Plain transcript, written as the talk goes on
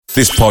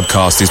This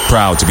podcast is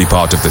proud to be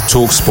part of the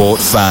TalkSport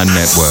Fan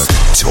Network.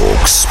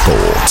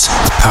 TalkSport.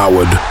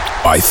 Powered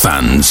by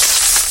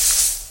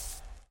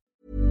fans.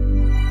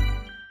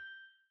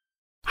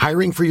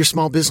 Hiring for your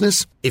small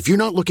business? If you're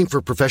not looking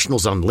for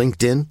professionals on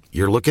LinkedIn,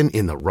 you're looking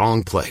in the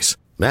wrong place.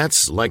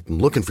 That's like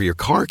looking for your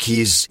car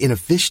keys in a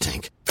fish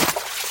tank.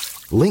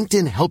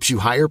 LinkedIn helps you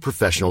hire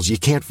professionals you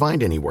can't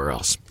find anywhere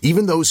else,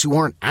 even those who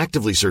aren't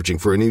actively searching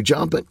for a new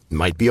job but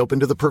might be open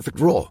to the perfect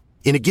role.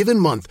 In a given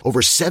month,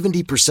 over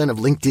 70% of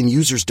LinkedIn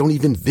users don't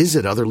even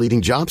visit other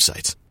leading job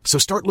sites. So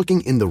start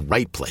looking in the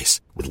right place.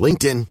 With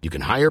LinkedIn, you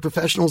can hire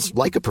professionals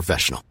like a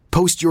professional.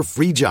 Post your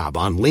free job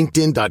on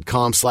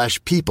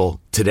linkedin.com/people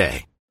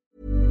today.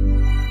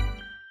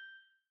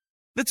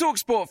 The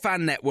TalkSport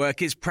Fan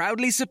Network is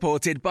proudly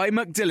supported by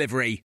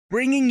McDelivery,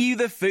 bringing you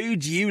the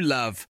food you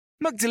love.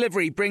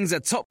 McDelivery brings a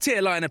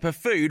top-tier lineup of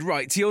food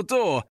right to your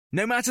door.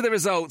 No matter the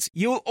result,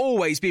 you'll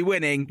always be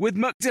winning with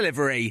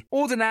McDelivery.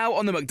 Order now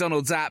on the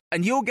McDonald's app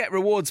and you'll get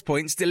rewards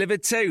points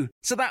delivered too.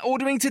 So that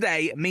ordering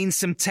today means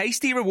some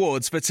tasty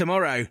rewards for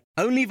tomorrow.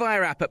 Only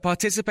via app at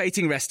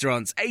participating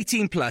restaurants.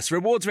 18 plus.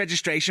 Rewards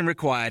registration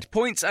required.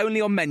 Points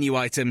only on menu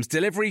items.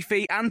 Delivery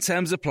fee and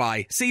terms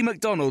apply. See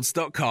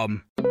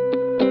mcdonalds.com.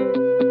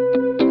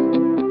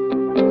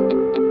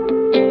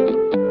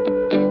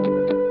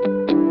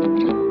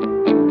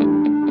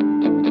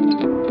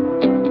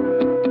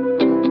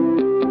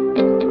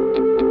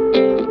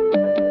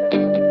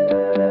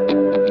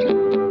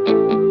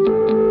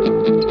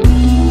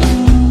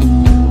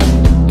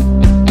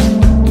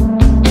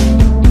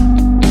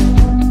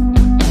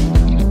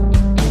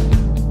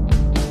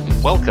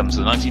 Welcome to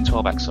the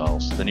 1912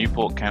 Exiles, the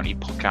Newport County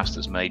podcast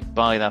that's made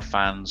by the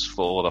fans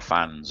for the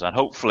fans. And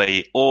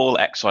hopefully all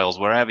Exiles,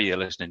 wherever you're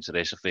listening to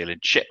this, are feeling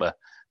chipper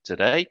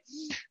today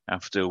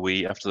after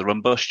the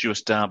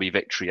rumbustious Derby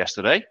victory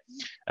yesterday.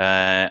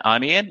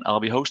 I'm Ian, I'll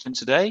be hosting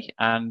today.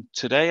 And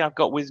today I've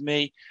got with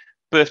me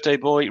birthday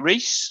boy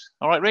Reese.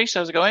 All right, Reese,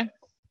 how's it going?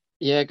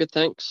 Yeah, good,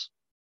 thanks.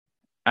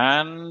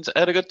 And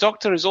Ed, a good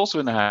doctor, is also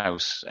in the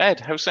house. Ed,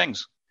 how's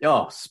things?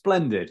 Oh,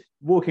 splendid.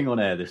 Walking on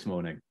air this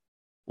morning.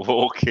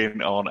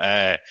 Walking on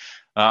air.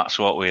 That's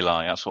what we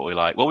like. That's what we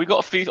like. Well, we've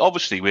got a few.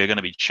 Obviously, we're going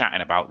to be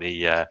chatting about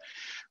the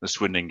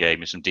Swindon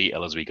game in some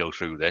detail as we go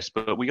through this,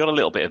 but we got a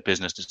little bit of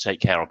business to take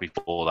care of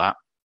before that.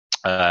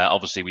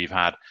 Obviously, we've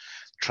had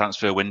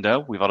transfer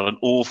window. We've had an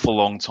awful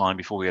long time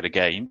before we had a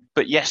game.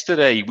 But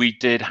yesterday, we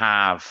did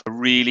have a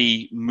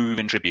really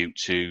moving tribute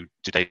to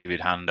David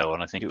Hando,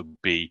 and I think it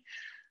would be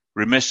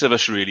remiss of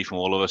us, really, from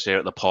all of us here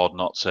at the pod,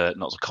 not to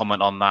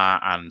comment on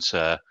that and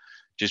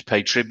just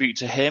pay tribute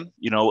to him.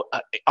 You know,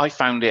 I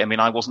found it, I mean,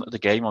 I wasn't at the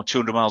game. I'm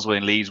 200 miles away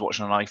in Leeds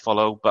watching an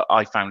iFollow, but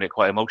I found it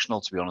quite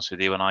emotional, to be honest with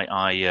you. And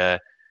I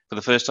for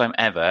the first time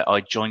ever,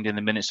 I joined in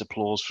the minute's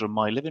applause from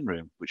my living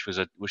room, which was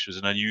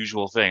an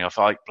unusual thing. I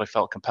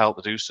felt compelled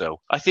to do so.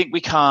 I think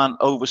we can't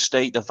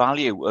overstate the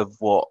value of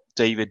what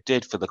David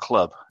did for the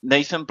club.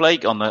 Nathan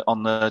Blake on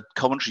the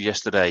commentary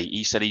yesterday,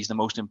 he said he's the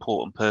most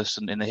important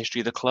person in the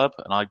history of the club,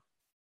 and I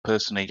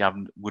personally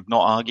would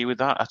not argue with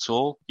that at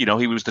all. You know,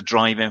 he was the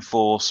driving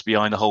force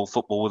behind the whole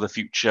football with a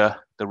future,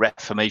 the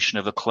reformation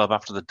of the club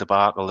after the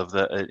debacle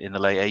in the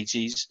late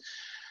 80s.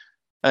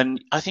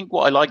 And I think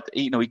what I liked,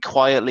 you know, he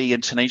quietly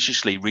and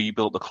tenaciously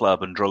rebuilt the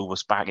club and drove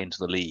us back into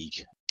the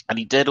league. And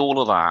he did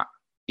all of that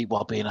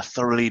while being a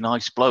thoroughly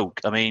nice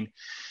bloke. I mean,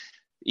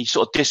 he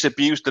sort of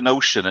disabused the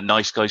notion that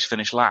nice guys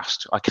finish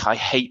last. I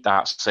hate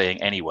that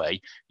saying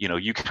anyway. You know,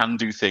 you can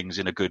do things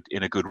in a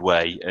good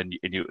way, and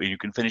you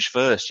can finish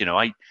first. You know,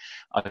 I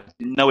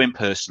didn't know him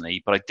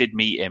personally, but I did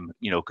meet him,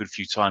 you know, a good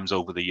few times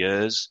over the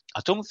years.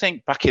 I don't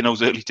think back in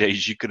those early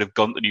days you could have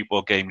gone to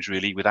Newport games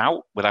really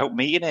without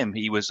meeting him.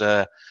 He was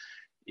you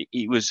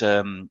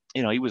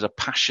know, he was a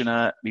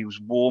passionate, he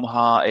was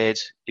warm-hearted,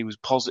 he was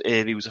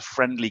positive, he was a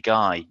friendly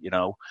guy. You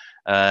know.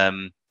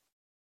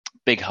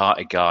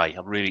 Big-hearted guy,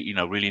 a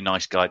really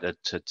nice guy to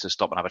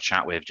stop and have a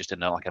chat with, just in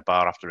like a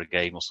bar after a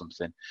game or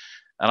something.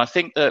 And I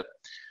think that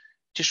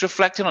just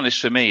reflecting on this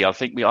for me, I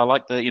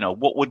like the, you know,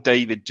 what would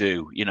David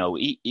do? You know,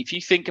 if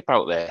you think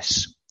about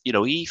this, you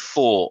know, he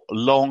fought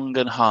long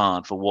and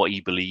hard for what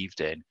he believed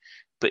in,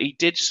 but he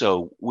did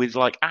so with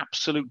like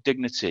absolute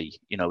dignity.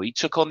 You know, he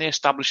took on the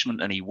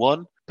establishment and he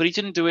won, but he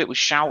didn't do it with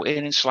shouting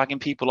and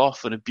slagging people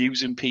off and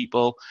abusing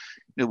people.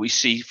 You know, we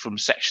see from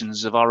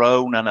sections of our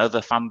own and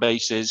other fan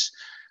bases.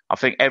 I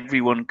think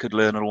everyone could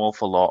learn an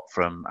awful lot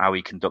from how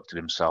he conducted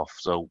himself.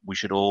 So we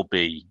should all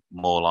be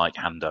more like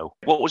Hando.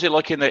 What was it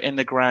like in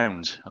the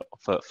ground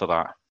for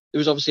that? It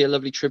was obviously a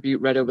lovely tribute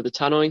read over the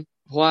tannoy.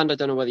 Juan, I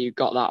don't know whether you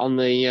got that on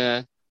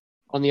the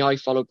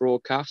iFollow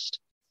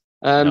broadcast.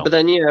 No. But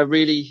then, yeah, a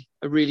really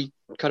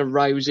kind of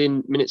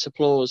rousing minute's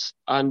applause,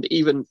 and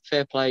even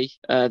fair play.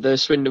 The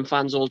Swindon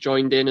fans all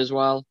joined in as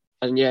well.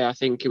 And yeah, I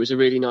think it was a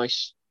really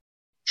nice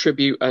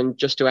tribute. And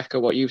just to echo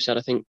what you've said,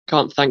 I think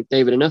can't thank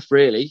David enough,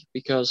 really,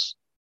 because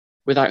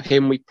without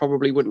him, we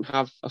probably wouldn't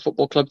have a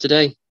football club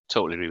today.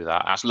 Totally agree with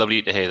that. That's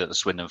lovely to hear that the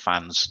Swindon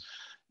fans,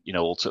 you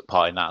know, all took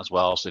part in that as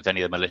well. So if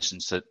any of them are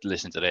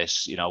listening to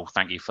this, you know,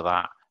 thank you for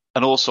that.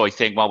 And also, I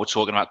think while we're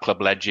talking about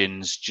club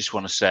legends, just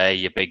want to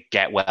say a big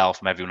get well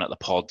from everyone at the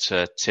pod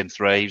to Tim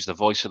Thraves, the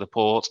voice of the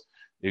port,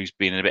 who's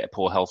been in a bit of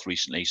poor health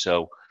recently.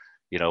 So,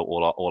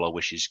 all our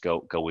wishes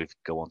go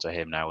on to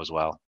him now as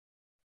well.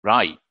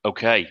 Right.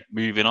 Okay.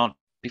 Moving on.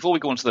 Before we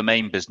go on to the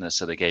main business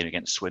of the game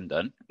against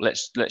Swindon,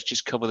 let's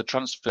just cover the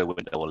transfer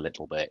window a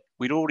little bit.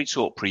 We'd already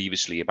talked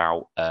previously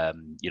about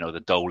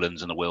the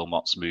Dolans and the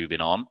Wilmots moving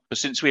on, but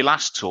since we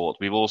last talked,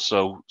 we've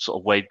also sort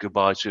of waved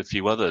goodbye to a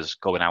few others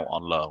going out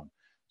on loan.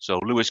 So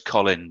Lewis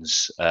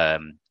Collins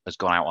has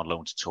gone out on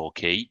loan to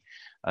Torquay,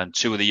 and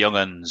two of the young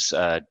uns,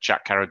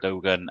 Jack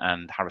Caradogan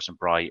and Harrison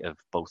Bright, have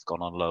both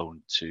gone on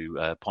loan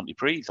to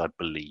Pontypridd, I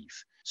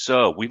believe.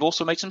 So we've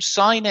also made some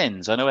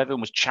sign-ins. I know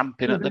everyone was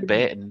champing at the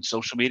bit and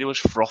social media was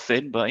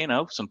frothing, but,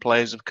 some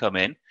players have come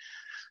in.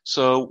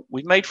 So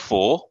we've made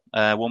 4,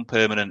 1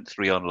 permanent,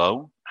 3 on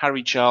loan.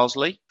 Harry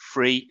Charlesley,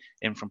 free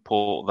in from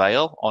Port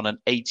Vale on an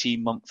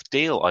 18-month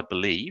deal, I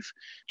believe.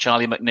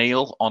 Charlie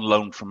McNeil on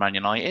loan from Man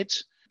United.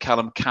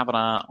 Callum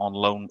Kavanagh on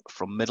loan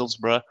from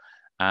Middlesbrough.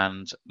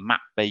 And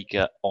Matt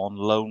Baker on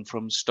loan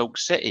from Stoke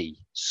City.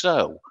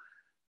 So,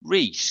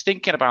 Reece,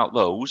 thinking about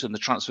those and the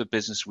transfer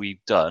business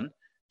we've done,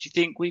 do you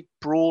think we've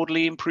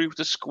broadly improved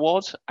the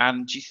squad?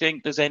 And do you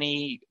think there's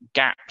any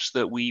gaps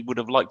that we would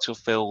have liked to have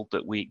filled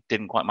that we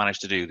didn't quite manage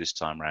to do this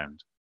time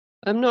round?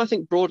 No, I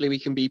think broadly we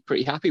can be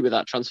pretty happy with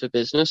that transfer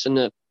business.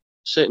 And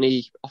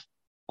certainly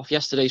off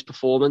yesterday's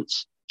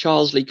performance,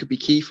 Charlesley could be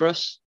key for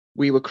us.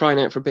 We were crying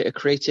out for a bit of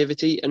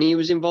creativity, and he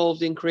was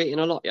involved in creating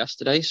a lot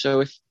yesterday.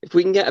 So if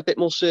we can get a bit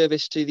more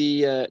service to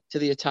the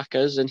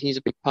attackers, and he's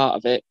a big part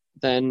of it,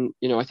 then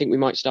I think we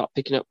might start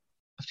picking up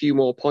a few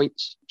more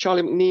points.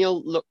 Charlie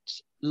McNeil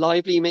looked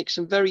lively, makes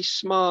some very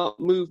smart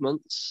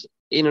movements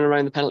in and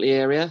around the penalty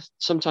area,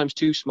 sometimes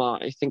too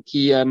smart. I think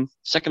he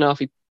second half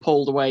he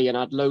pulled away and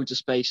had loads of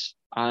space,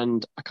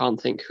 and I can't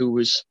think who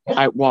was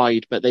out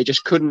wide, but they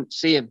just couldn't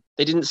see him.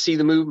 They didn't see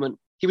the movement.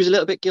 He was a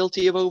little bit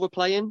guilty of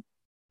overplaying.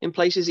 In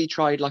places he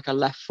tried like a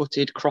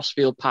left-footed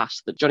crossfield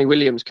pass that Johnny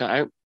Williams cut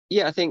out.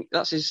 Yeah, I think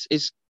that's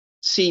his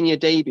senior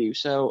debut,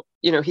 so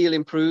he'll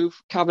improve.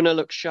 Kavanagh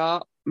looks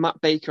sharp. Matt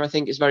Baker, I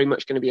think, is very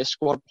much going to be a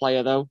squad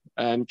player, though,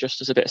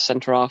 just as a bit of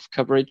centre-half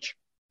coverage.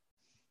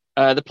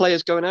 The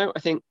players going out, I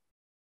think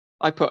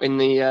I put in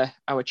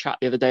our chat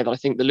the other day that I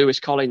think the Lewis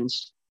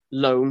Collins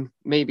loan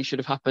maybe should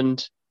have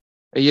happened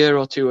a year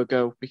or two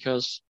ago,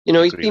 because,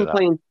 he's been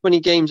playing 20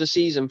 games a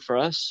season for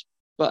us,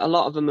 but a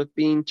lot of them have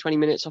been 20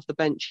 minutes off the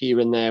bench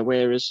here and there,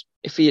 whereas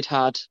if he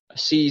had a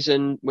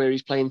season where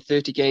he's playing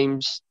 30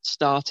 games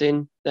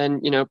starting,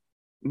 then,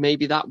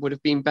 maybe that would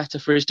have been better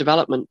for his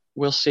development.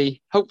 We'll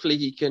see. Hopefully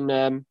he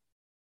can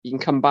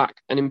come back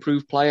an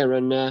improved player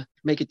and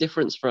make a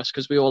difference for us,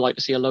 because we all like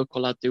to see a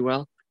local lad do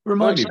well.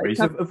 Remind me, Reece,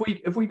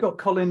 have we got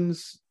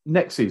Collins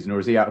next season, or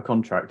is he out of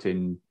contract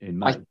in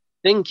May? I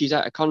think he's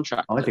out of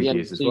contract. I think he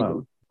is as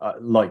well.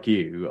 Like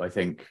you, I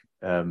think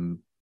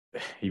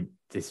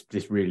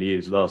this really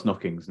is last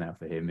knockings now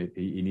for him.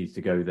 He needs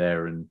to go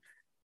there and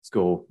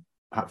score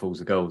hatfuls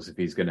of goals if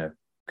he's going to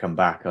come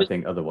back. I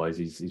think otherwise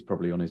he's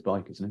probably on his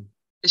bike, isn't he?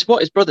 It's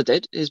what his brother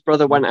did. His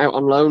brother went out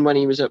on loan when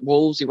he was at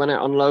Wolves. He went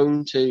out on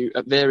loan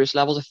at various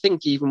levels. I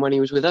think even when he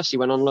was with us, he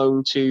went on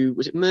loan to,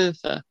 was it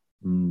Merthyr?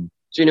 Mm.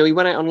 So, he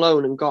went out on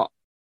loan and got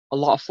a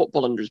lot of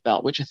football under his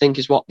belt, which I think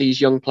is what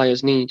these young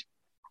players need.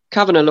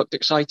 Kavanagh looked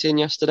exciting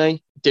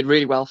yesterday. Did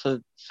really well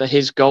for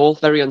his goal.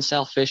 Very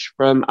unselfish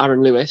from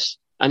Aaron Lewis.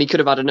 And he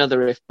could have had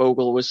another if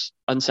Bogle was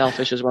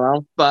unselfish as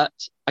well. But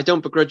I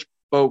don't begrudge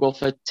Bogle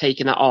for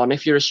taking that on.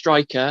 If you're a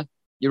striker,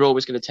 you're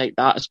always going to take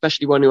that,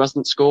 especially one who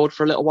hasn't scored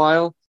for a little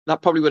while.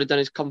 That probably would have done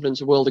his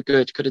confidence a world of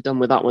good. Could have done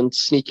with that one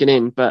sneaking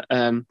in. But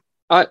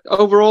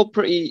overall,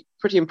 pretty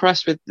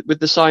impressed with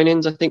the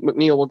signings. I think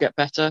McNeil will get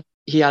better.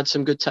 He had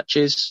some good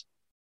touches.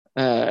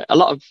 A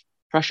lot of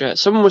pressure.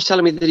 Someone was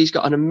telling me that he's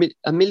got a £1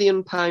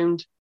 million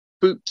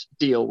boot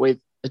deal with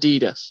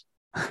Adidas.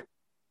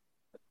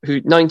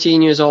 Who's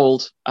 19 years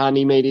old, and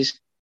he made his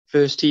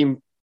first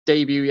team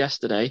debut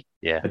yesterday.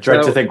 Yeah, I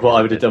dread to think what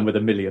I would have done with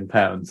 £1 million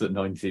at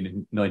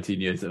 19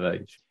 years of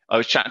age. I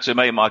was chatting to a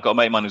mate of mine. I got a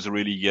mate of mine who's a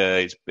really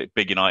he's a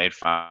big United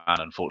fan,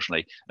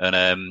 unfortunately.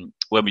 And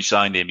when we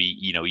signed him,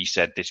 he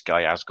said this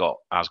guy has got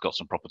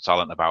some proper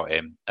talent about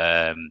him.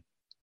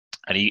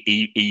 And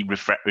he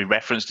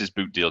referenced his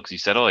boot deal, because he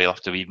said, he'll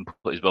have to even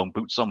put his own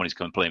boots on when he's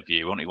coming playing for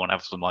you. Won't he? Want to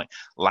have some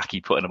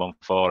lackey putting them on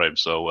for him.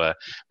 So,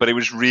 but it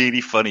was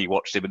really funny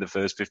watching him in the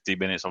first 15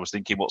 minutes. I was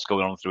thinking what's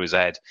going on through his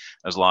head.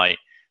 I was like,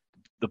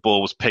 the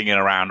ball was pinging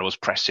around, I was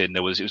pressing.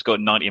 It was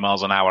going 90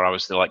 miles an hour. I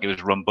was still like, it was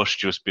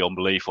rumbustious beyond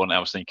belief. I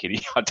was thinking,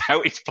 I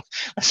doubt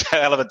that's a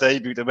hell of a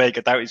debut to make.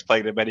 I doubt he's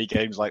played in many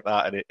games like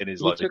that in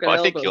his life. Took an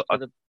elbow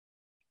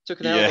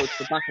to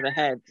the back of the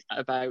head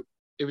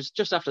it was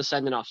just after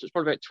sending off. So it's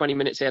probably about 20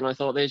 minutes in. I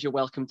thought, there's your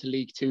welcome to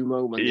League Two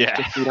moment. Yeah.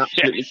 Just been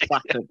absolutely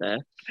flattered there.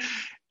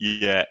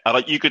 Yeah,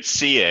 and you could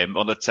see him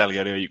on the telly.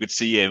 You could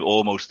see him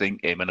almost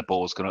thinking, when the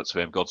ball's going up to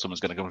him, God,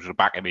 someone's going to come to the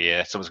back of me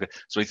here. So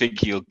I think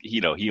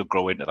he'll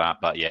grow into that.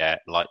 But yeah,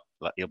 like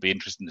it'll be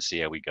interesting to see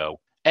how we go.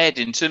 Ed,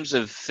 in terms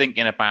of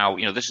thinking about,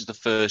 this is the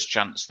first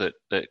chance that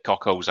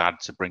Coco's had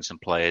to bring some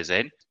players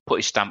in, put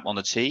his stamp on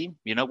the team.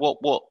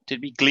 What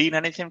did we glean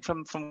anything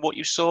from what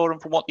you saw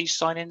and from what these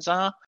signings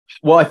are?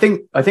 Well, I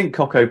think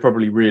Coco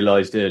probably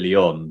realised early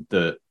on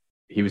that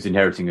he was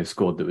inheriting a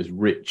squad that was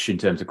rich in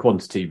terms of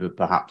quantity, but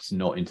perhaps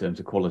not in terms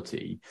of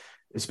quality,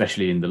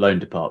 especially in the loan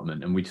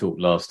department. And we talked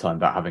last time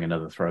about having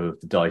another throw of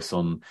the dice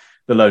on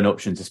the loan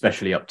options,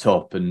 especially up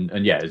top.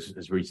 And yeah,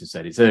 as Rita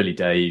said, it's early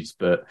days,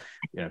 but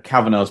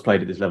Kavanagh's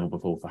played at this level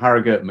before for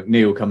Harrogate.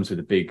 McNeil comes with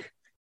a big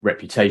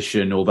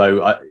reputation,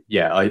 although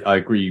I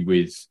agree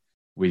with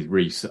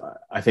Reece.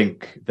 I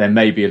think there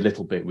may be a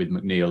little bit with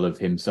McNeil of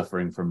him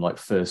suffering from like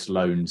first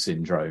loan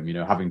syndrome,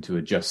 having to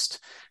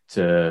adjust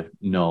to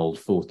gnarled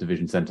fourth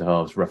division centre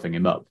halves roughing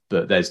him up,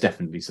 but there's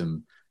definitely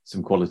some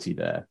quality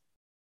there.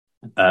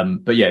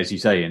 But yeah, as you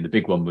say, and the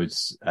big one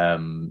was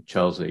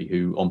Charlesley,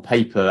 who on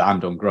paper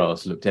and on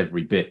grass looked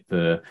every bit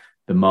the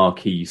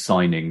marquee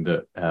signing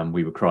that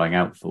we were crying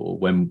out for.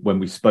 When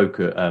we spoke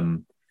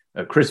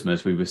at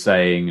Christmas, we were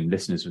saying, and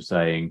listeners were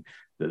saying,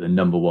 that the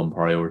number one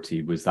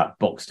priority was that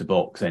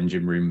box-to-box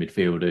engine room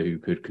midfielder who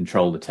could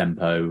control the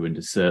tempo and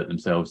assert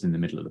themselves in the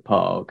middle of the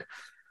park.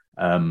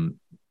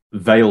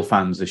 Vale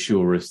fans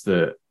assure us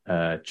that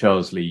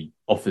Charlesley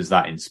offers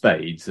that in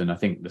spades, and I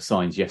think the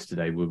signs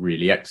yesterday were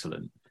really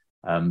excellent.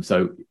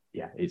 So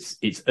yeah,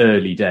 it's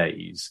early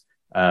days,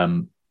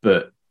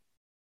 but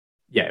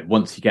yeah,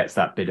 once he gets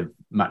that bit of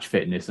match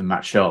fitness and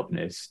match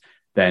sharpness,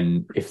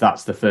 then if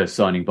that's the first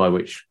signing by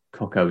which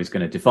Coco is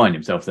going to define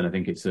himself, then I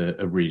think it's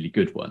a really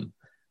good one.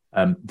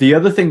 The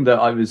other thing that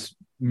I was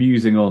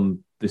musing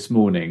on this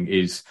morning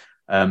is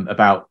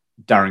about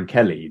Darren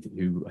Kelly,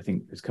 who I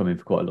think has come in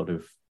for quite a lot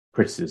of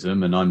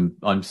criticism, and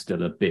I'm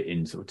still a bit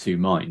in sort of two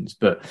minds.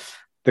 But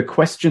the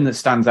question that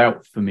stands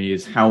out for me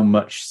is how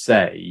much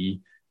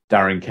say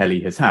Darren Kelly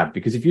has had,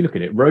 because if you look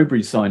at it,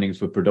 Rowberry's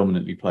signings were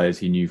predominantly players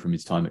he knew from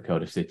his time at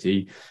Cardiff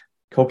City.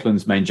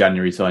 Coughlan's main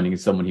January signing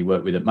is someone he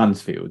worked with at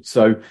Mansfield.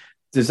 So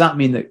does that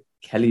mean that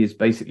Kelly is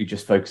basically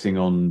just focusing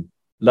on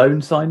loan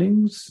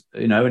signings?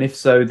 And if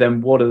so, then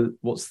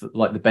what's the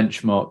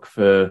benchmark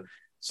for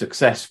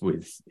success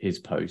with his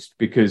post?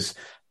 Because,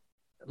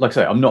 like I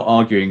say, I'm not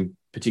arguing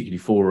particularly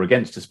for or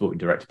against a sporting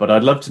director, but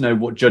I'd love to know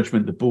what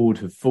judgment the board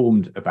have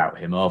formed about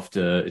him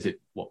after,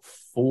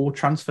 4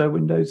 transfer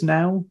windows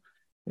now?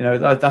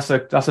 That's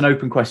an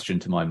open question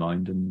to my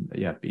mind, and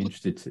yeah, I'd be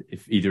interested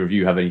if either of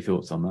you have any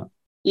thoughts on that.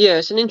 Yeah,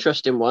 it's an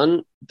interesting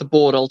one. The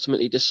board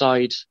ultimately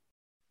decide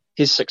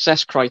his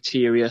success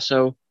criteria,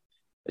 so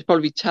it's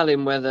probably tell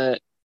him whether,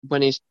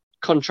 when his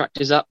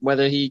contract is up,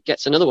 whether he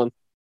gets another one.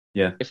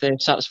 Yeah, if they're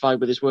satisfied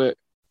with his work.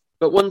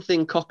 But one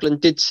thing Coughlin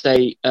did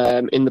say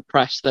in the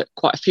press, that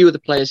quite a few of the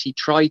players he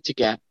tried to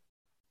get,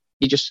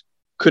 he just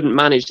couldn't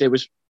manage.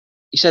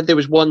 He said there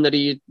was one that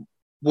he had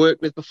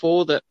worked with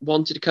before that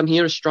wanted to come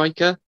here, a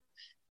striker,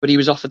 but he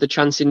was offered the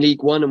chance in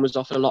League One and was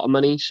offered a lot of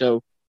money,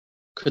 so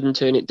couldn't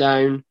turn it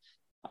down.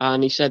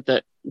 And he said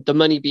that the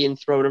money being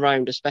thrown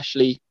around,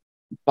 especially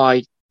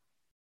by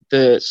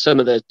some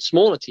of the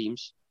smaller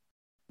teams,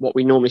 what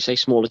we normally say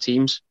smaller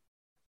teams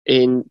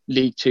in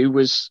League Two,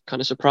 was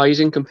kind of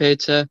surprising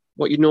compared to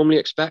what you'd normally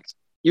expect.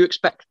 You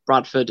expect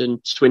Bradford and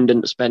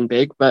Swindon to spend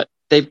big, but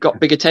they've got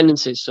bigger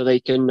tendencies, so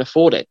they can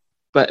afford it.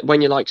 But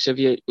when you're likes of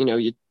your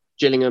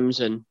Gillinghams,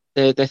 and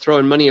they're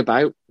throwing money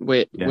about,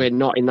 we're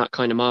not in that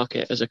kind of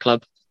market as a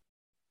club.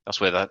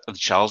 That's where the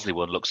Charlesley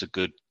one looks a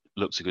good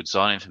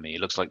signing for me.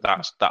 It looks like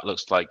that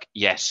looks like,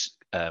 yes,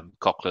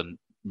 Coughlin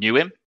knew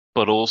him,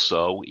 but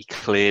also he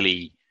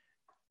clearly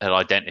had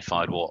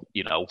identified what,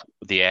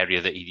 the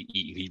area that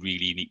he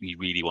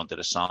really wanted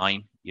to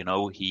sign.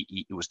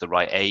 He was the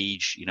right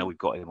age. We've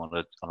got him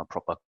on a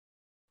proper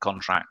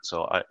contract,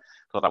 so I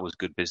thought that was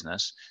good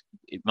business.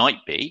 It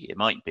might be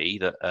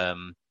that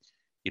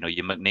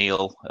your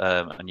McNeil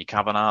and your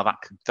Kavanagh,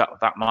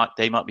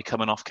 they might be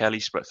coming off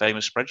Kelly's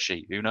famous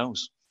spreadsheet. Who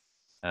knows?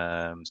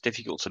 It's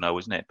difficult to know,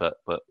 isn't it? But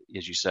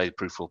as you say,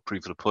 proof of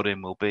the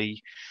pudding will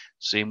be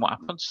seeing what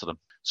happens to them.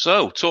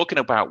 So, talking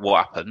about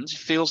what happens, it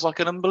feels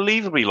like an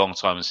unbelievably long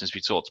time since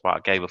we talked about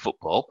a game of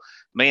football.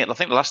 I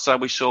think the last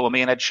time we saw,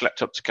 me and Ed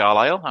schlepped up to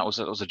Carlisle. That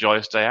was a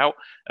joyous day out.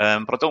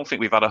 But I don't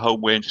think we've had a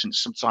home win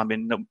since sometime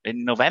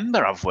in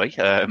November, have we?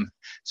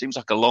 Seems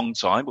like a long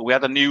time. But we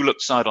had a new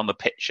look side on the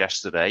pitch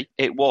yesterday.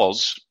 It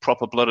was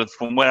proper blooded,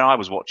 from where I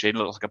was watching. It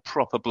looked like a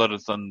proper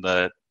blooded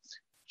Thunder,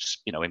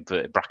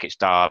 inverted brackets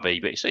derby,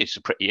 but it's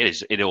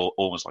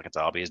almost like a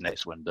derby, isn't it,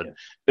 Swindon?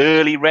 Yeah.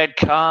 Early red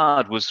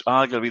card was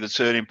arguably the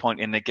turning point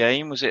in the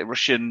game. Was it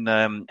Russian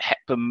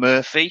Hepburn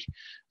Murphy?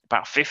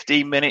 About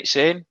 15 minutes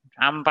in,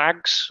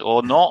 handbags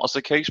or not, as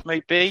the case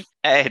may be.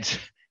 Ed,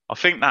 I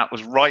think that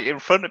was right in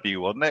front of you,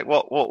 wasn't it?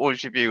 What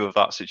was your view of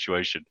that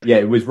situation? Yeah,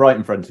 it was right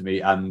in front of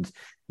me, and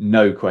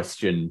no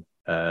question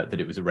that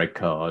it was a red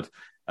card.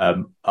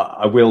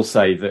 I will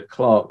say that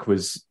Clark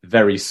was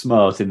very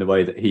smart in the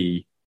way that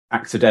he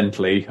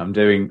accidentally, I'm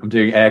doing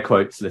air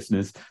quotes,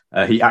 listeners,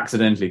 he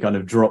accidentally kind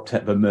of dropped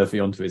Hepburn Murphy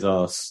onto his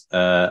arse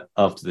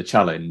after the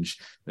challenge.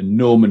 And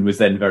Norman was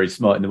then very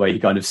smart in the way he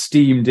kind of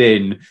steamed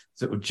in,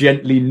 sort of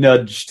gently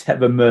nudged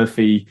Hepburn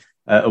Murphy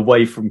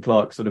away from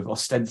Clark, sort of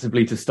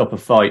ostensibly to stop a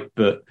fight,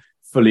 but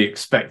fully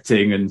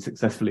expecting and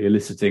successfully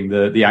eliciting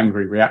the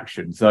angry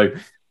reaction. So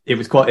it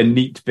was quite a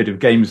neat bit of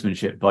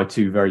gamesmanship by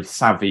two very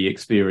savvy,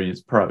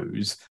 experienced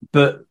pros.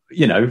 But,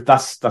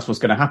 that's what's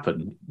going to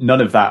happen.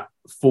 None of that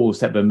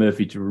forced Hepburn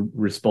Murphy to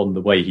respond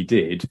the way he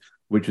did,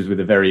 which was with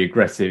a very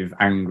aggressive,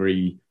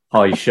 angry,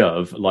 high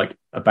shove, like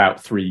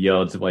about 3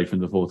 yards away from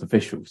the fourth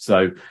official.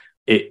 So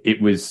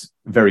it was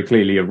very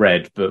clearly a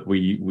red, but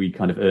we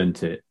kind of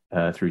earned it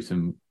through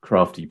some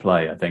crafty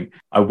play, I think.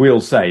 I will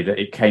say that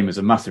it came as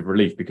a massive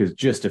relief because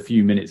just a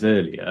few minutes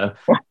earlier,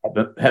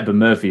 Hepburn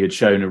Murphy had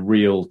shown a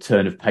real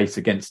turn of pace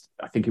against,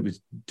 I think it was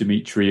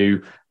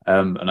Demetriou,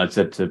 and I'd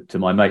said to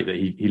my mate that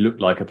he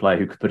looked like a player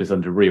who could put us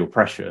under real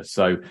pressure.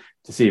 So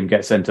to see him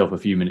get sent off a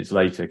few minutes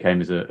later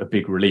came as a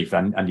big relief.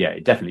 And yeah,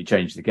 it definitely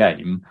changed the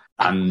game.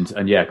 And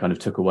yeah, kind of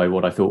took away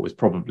what I thought was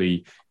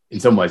probably, in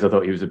some ways, I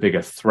thought he was a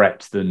bigger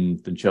threat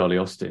than Charlie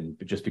Austin,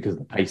 but just because of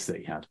the pace that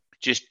he had.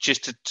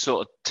 Just to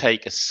sort of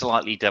take a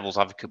slightly devil's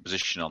advocate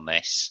position on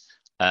this,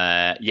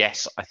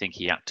 yes, I think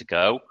he had to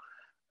go.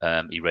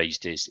 He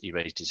raised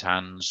his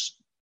hands,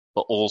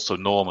 but also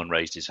Norman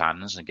raised his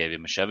hands and gave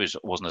him a shove. It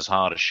wasn't as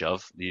hard a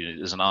shove.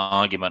 There's an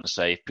argument to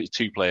say if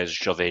two players are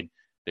shoving,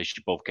 they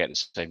should both get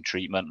the same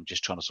treatment. I'm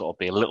just trying to sort of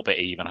be a little bit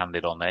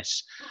even-handed on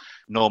this.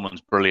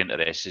 Norman's brilliant at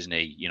this, isn't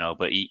he?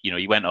 But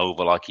he went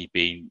over like he'd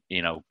been,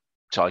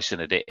 Tyson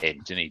had it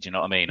in, didn't he? Do you know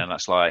what I mean? And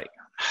that's like.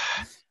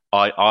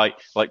 I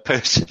like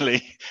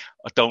personally,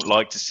 I don't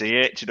like to see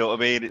it. Do you know what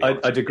I mean?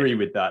 I'd agree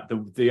with that.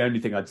 The only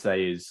thing I'd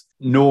say is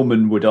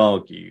Norman would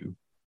argue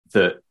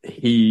that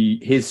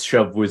his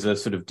shove was a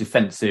sort of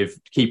defensive,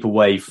 keep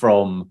away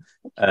from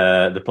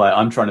the player.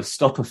 I'm trying to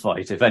stop a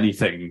fight, if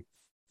anything.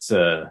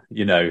 So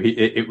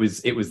it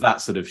was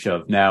that sort of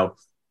shove. Now,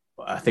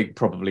 I think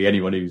probably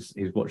anyone who's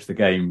watched the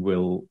game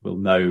will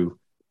know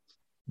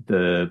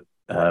the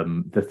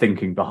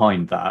thinking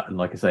behind that, and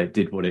like I say, it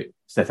did what it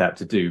set out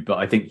to do. But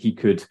I think he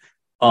could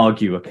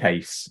argue a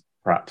case,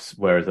 perhaps,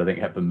 whereas I think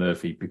Hepburn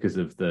Murphy, because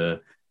of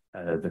the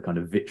kind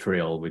of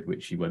vitriol with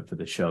which he went for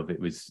the shove, it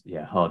was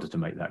harder to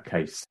make that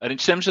case. And in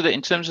terms of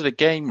the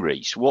game,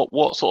 Reece,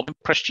 what sort of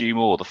impressed you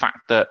more? The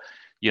fact that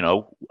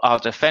our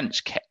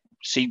defence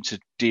seemed to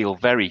deal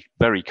very,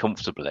 very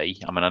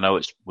comfortably. I mean, I know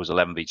it was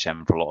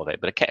 11v10 for a lot of it,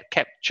 but it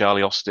kept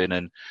Charlie Austin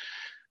and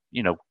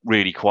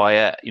really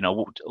quiet,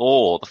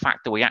 or the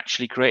fact that we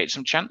actually created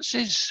some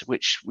chances,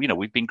 which,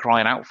 we've been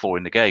crying out for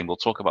in the game. We'll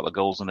talk about the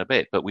goals in a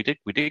bit, but we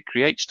did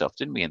create stuff,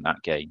 didn't we, in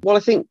that game? Well, I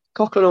think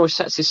Coughlan always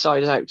sets his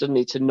side out, doesn't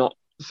he, the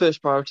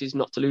first priority is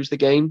not to lose the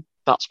game.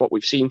 That's what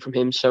we've seen from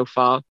him so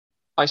far.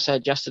 I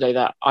said yesterday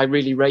that I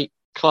really rate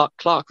Clark.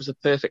 Clark was the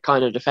perfect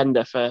kind of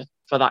defender for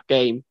that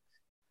game.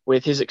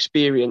 With his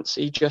experience,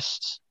 he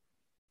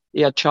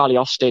had Charlie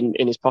Austin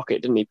in his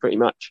pocket, didn't he, pretty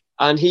much?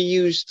 And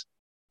he's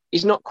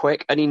not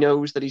quick, and he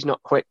knows that he's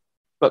not quick.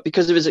 But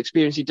because of his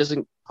experience, he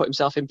doesn't put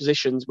himself in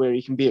positions where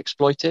he can be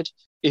exploited.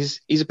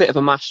 He's a bit of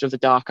a master of the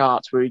dark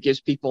arts, where he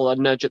gives people a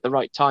nudge at the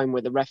right time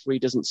where the referee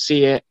doesn't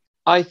see it.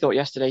 I thought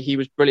yesterday he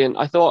was brilliant.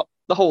 I thought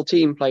the whole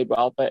team played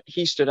well, but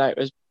he stood out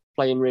as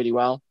playing really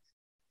well.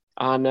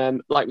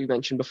 And like we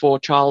mentioned before,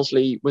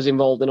 Charlesley was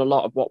involved in a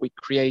lot of what we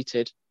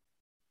created.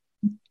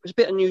 It was a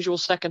bit unusual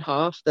second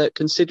half, that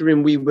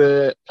considering we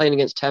were playing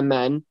against 10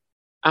 men,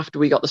 after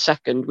we got the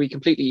second, we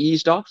completely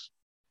eased off.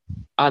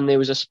 And there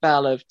was a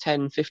spell of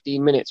 10,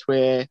 15 minutes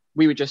where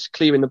we were just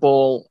clearing the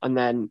ball and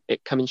then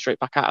it coming straight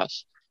back at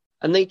us.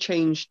 And they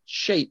changed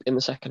shape in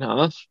the second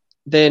half.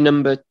 Their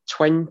number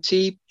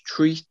 20,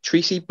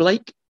 Tracy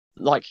Blake,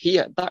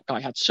 that guy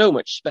had so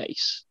much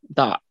space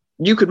that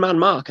you could man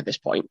mark at this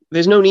point.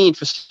 There's no need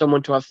for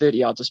someone to have 30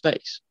 yards of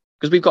space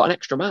because we've got an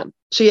extra man.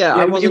 So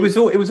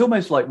it was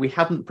almost like we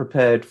hadn't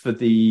prepared for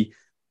the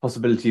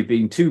possibility of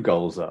being 2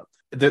 goals up.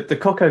 The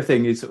Coco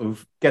thing is sort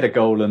of get a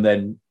goal and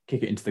then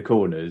kick it into the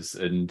corners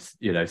and,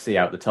 see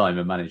out the time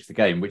and manage the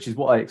game, which is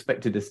what I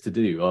expected us to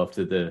do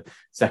after the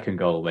second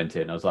goal went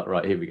in. I was like,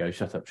 right, here we go,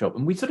 shut up shop.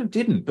 And we sort of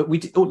didn't, but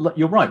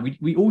you're right.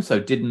 We also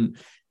didn't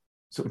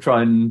sort of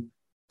try and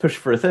push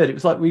for a third. It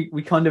was like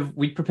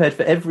we prepared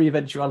for every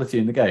eventuality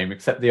in the game,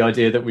 except the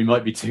idea that we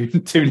might be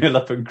 2-0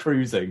 up and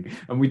cruising,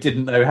 and we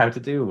didn't know how to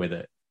deal with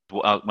it.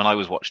 When I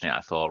was watching it,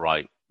 I thought,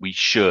 right, we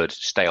should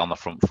stay on the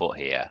front foot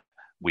here.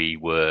 We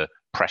were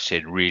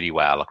pressing really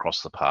well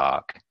across the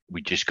park.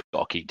 We just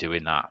got to keep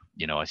doing that.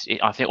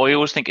 I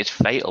always think it's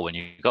fatal when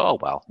you go, oh,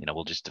 well,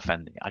 we'll just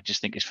defend it. I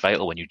just think it's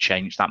fatal when you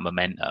change that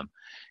momentum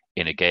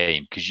in a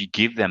game, because you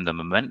give them the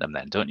momentum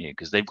then, don't you?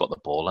 Because they've got the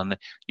ball and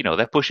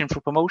they're pushing for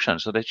promotion,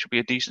 so they should be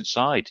a decent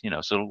side.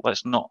 So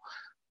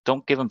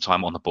don't give them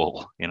time on the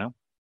ball.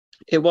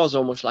 It was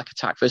almost like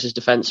attack versus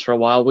defence for a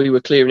while. We were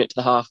clearing it to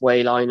the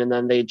halfway line and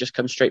then they'd just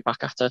come straight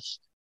back at us.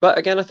 But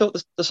again, I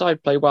thought the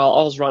side played well.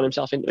 Oz ran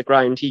himself into the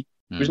ground. He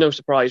It was no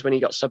surprise when he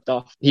got subbed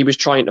off. He was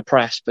trying to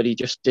press, but he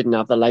just didn't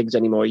have the legs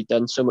anymore. He'd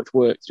done so much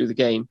work through the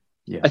game.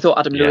 Yeah. I thought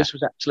Adam Lewis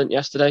was excellent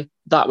yesterday.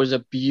 That was a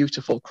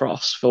beautiful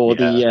cross for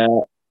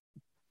the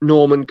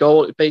Norman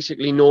goal.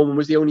 Basically, Norman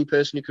was the only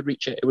person who could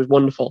reach it. It was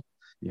wonderful.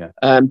 Yeah.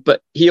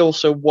 But he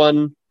also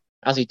won,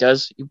 as he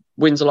does. He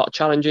wins a lot of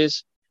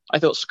challenges. I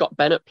thought Scott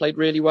Bennett played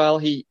really well.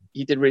 He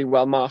did really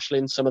well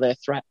marshalling some of their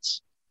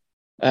threats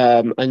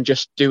and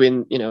just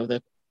doing,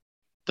 the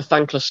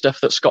thankless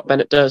stuff that Scott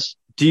Bennett does.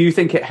 Do you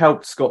think it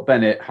helped Scott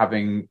Bennett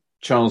having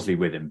Charlesley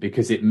with him?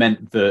 Because it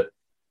meant that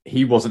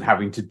he wasn't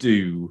having to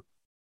do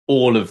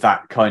all of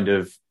that kind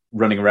of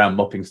running around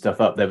mopping stuff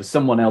up. There was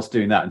someone else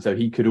doing that. And so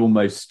he could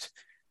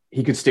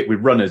stick with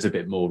runners a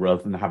bit more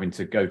rather than having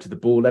to go to the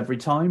ball every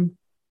time.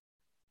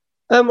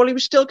 Well, he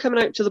was still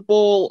coming out to the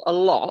ball a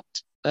lot.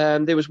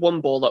 There was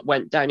one ball that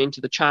went down into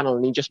the channel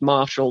and he just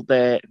marshalled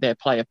their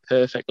player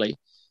perfectly.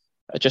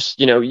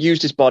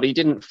 Used his body,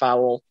 didn't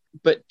foul.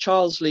 But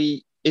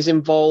Charlesley is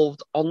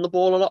involved on the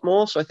ball a lot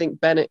more. So I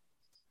think Bennett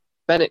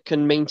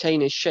can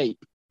maintain his shape.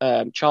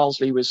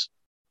 Charlesley was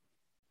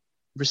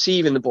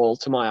receiving the ball,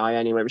 to my eye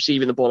anyway,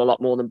 receiving the ball a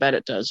lot more than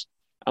Bennett does.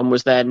 And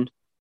was then,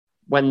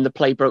 when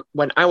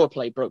our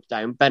play broke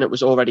down, Bennett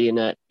was already in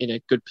a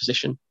good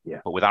position. Yeah.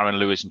 But with Aaron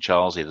Lewis and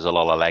Charlesley, there's a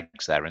lot of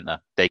legs there, isn't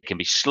there? They can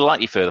be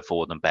slightly further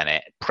forward than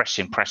Bennett,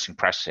 pressing.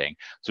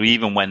 So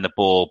even when the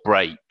ball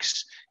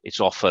breaks, it's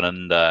often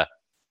under,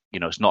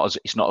 it's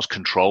not as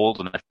controlled,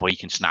 and he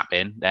can snap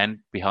in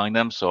then behind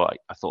them. So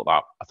I thought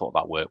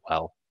that worked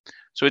well.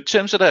 So in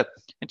terms of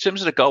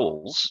the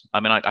goals, I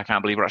mean, I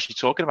can't believe we're actually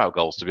talking about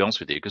goals, to be honest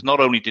with you, because not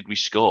only did we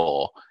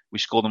scored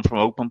them from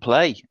open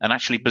play, and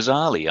actually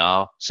bizarrely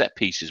our set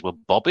pieces were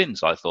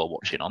bobbins. I thought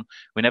watching on,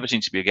 we never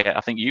seemed to be able to get.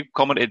 I think you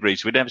commented,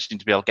 Reece, we never seemed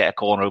to be able to get a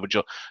corner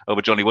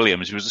over Johnny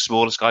Williams, who was the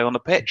smallest guy on the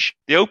pitch.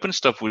 The open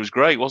stuff was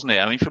great, wasn't it?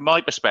 I mean, from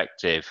my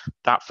perspective,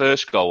 that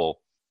first goal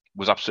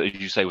was absolutely,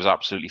 as you say, was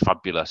absolutely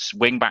fabulous.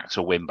 Wing back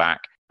to win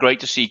back. Great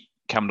to see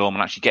Cam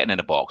Norman actually getting in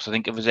a box. I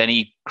think if there's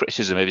any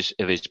criticism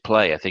of his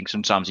play, I think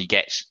sometimes he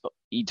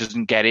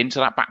doesn't get into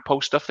that back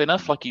post stuff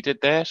enough like he did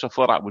there. So I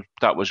thought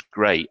that was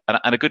great. And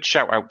a good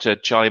shout out to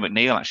Charlie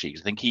McNeil, actually,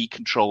 because I think he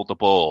controlled the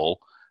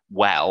ball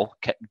well,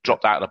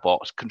 dropped out of the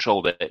box,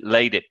 controlled it,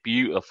 laid it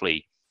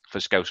beautifully for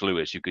Scouse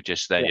Lewis, who could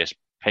just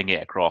ping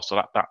it across.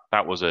 So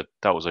that was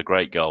a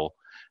great goal.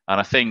 And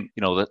I think,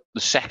 the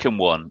second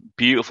one,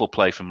 beautiful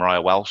play from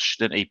Mariah Welsh,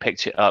 didn't he?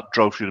 Picked it up,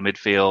 drove through the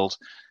midfield,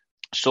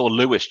 saw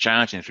Lewis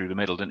charging through the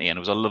middle, didn't he? And it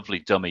was a lovely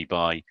dummy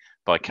by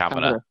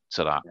Kavanagh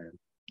to that.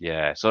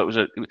 Yeah. So it was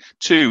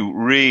two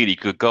really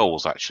good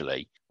goals,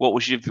 actually. What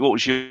was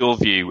your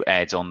view,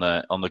 Ed, on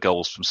the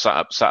goals from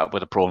sat up with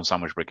the Prawn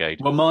Sandwich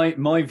Brigade? Well,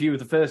 my view of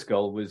the first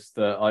goal was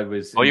that I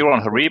was. Oh, you were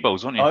on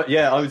Haribo's, weren't you?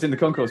 I was in the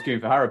concourse queuing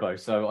for Haribo,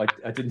 so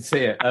I didn't see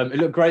it. It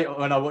looked great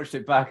when I watched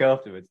it back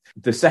afterwards.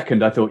 The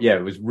second, I thought,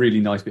 it was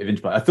really nice bit of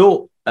interplay. I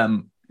thought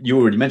you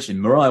already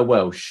mentioned Mariah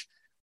Welsh.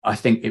 I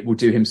think it will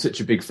do him such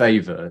a big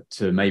favour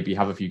to maybe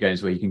have a few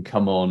games where he can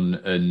come on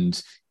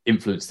and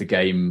influence the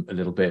game a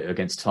little bit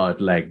against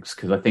tired legs,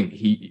 because I think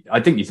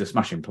he's a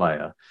smashing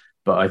player.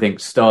 But I think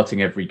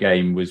starting every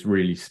game was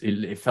really,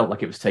 it felt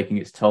like it was taking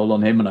its toll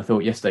on him. And I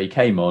thought yesterday he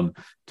came on,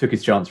 took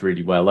his chance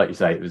really well. Like you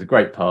say, it was a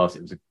great pass.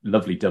 It was a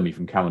lovely dummy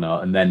from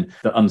Kavanagh. And then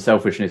the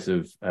unselfishness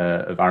of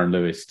Aaron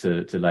Lewis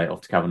to lay it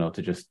off to Kavanagh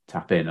to just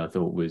tap in, I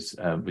thought was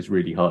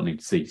really heartening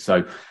to see.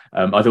 So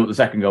I thought the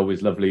second goal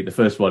was lovely. The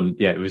first one,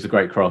 it was a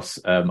great cross.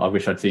 I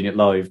wish I'd seen it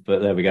live,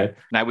 but there we go.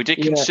 Now, we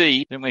did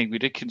concede, didn't we? We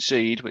did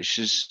concede, which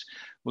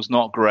was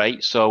not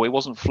great. So it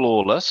wasn't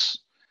flawless.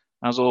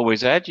 As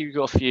always, Ed, you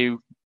got a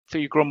few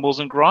grumbles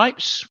and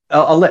gripes.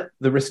 I'll let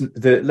the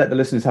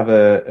listeners have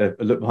a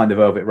look behind the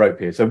velvet rope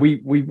here. So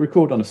we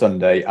record on a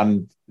Sunday,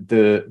 and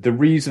the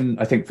reason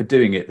I think for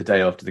doing it the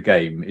day after the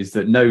game is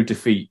that no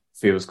defeat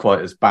feels quite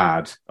as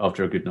bad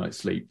after a good night's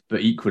sleep. But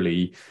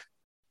equally,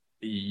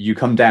 you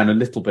come down a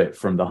little bit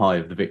from the high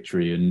of the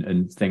victory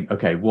and think,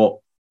 okay, what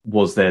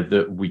was there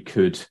that we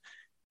could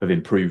have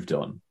improved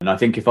on? And I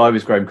think if I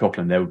was Graham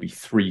Coughlan, there would be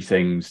three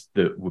things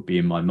that would be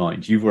in my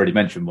mind. You've already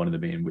mentioned one of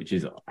them, Ian, which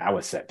is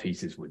our set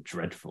pieces were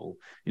dreadful.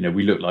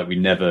 We looked like we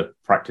never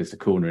practiced a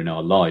corner in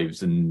our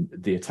lives, and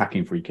the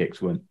attacking free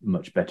kicks weren't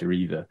much better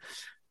either.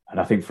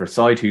 And I think for a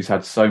side who's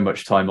had so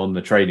much time on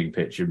the training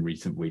pitch in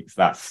recent weeks,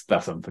 that's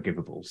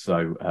unforgivable.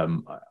 So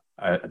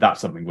that's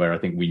something where I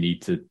think we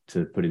need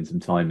to put in some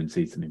time and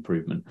see some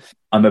improvement.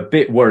 I'm a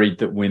bit worried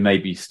that we're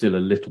maybe still a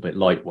little bit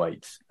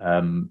lightweight.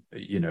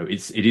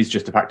 It is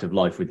just a fact of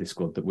life with this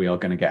squad that we are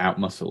going to get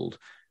out-muscled.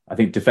 I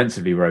think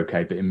defensively we're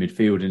okay, but in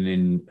midfield and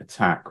in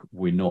attack,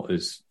 we're not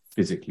as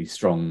physically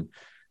strong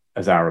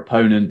as our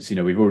opponents.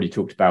 We've already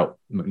talked about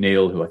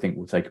McNeil, who I think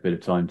will take a bit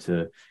of time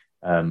to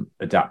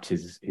adapt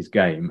his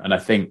game. And I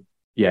think,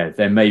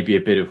 there may be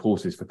a bit of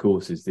horses for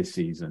courses this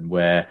season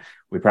where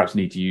we perhaps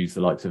need to use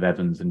the likes of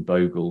Evans and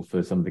Bogle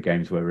for some of the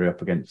games where we're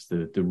up against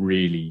the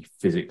really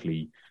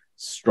physically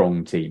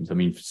strong teams. I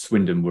mean,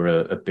 Swindon were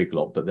a big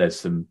lot, but there's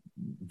some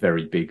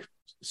very big,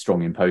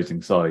 strong,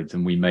 imposing sides,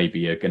 and we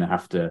maybe are going to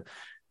have to,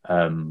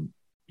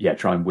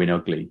 try and win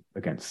ugly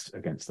against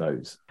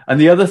those. And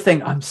the other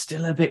thing, I'm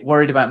still a bit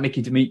worried about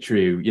Mickey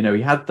Demetriou. You know,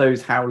 he had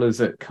those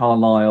howlers at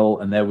Carlisle,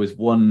 and there was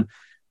one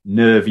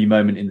nervy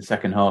moment in the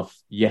second half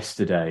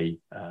yesterday.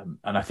 And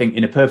I think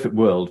in a perfect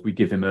world, we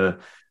give him a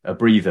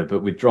breather.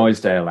 But with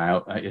Drysdale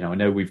out, I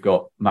know we've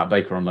got Matt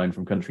Baker on loan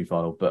from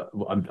Countryfile, but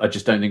I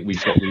just don't think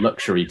we've got the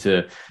luxury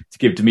to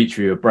give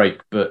Demetriou a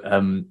break. But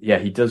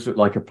he does look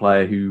like a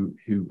player who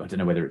I don't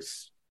know whether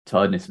it's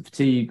tiredness and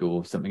fatigue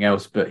or something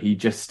else, but he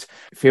just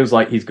feels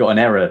like he's got an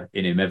error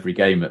in him every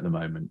game at the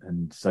moment.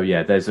 And so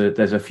there's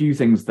a few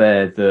things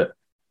there that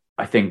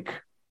I think,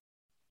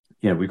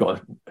 we've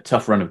got a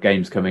tough run of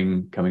games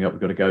coming up.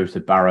 We've got to go to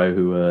Barrow,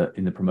 who are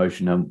in the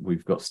promotion hunt.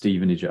 We've got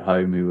Stevenage at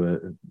home, who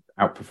are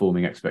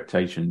outperforming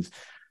expectations.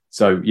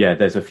 So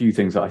there's a few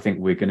things that I think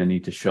we're going to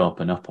need to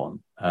sharpen up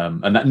on,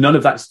 and none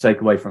of that's to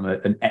take away from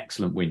an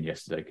excellent win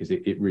yesterday, because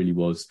it really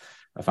was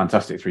a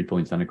fantastic 3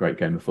 points and a great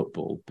game of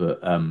football.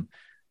 But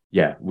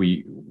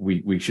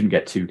we shouldn't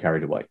get too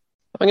carried away.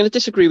 I'm going to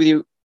disagree with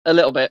you a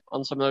little bit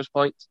on some of those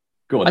points.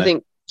 Go on. I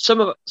think some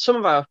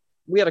of our,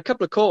 we had a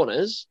couple of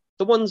corners.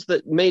 The ones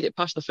that made it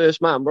past the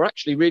first man were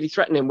actually really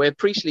threatening, where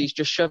Priestley's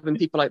just shoving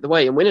people out the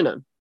way and winning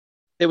them.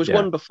 There was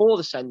one before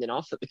the sending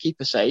off that the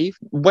keeper saved.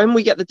 When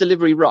we get the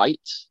delivery right,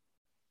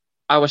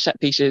 our set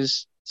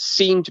pieces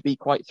seem to be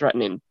quite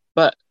threatening.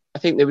 But I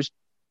think there was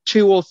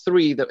 2 or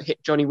 3 that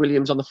hit Johnny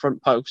Williams on the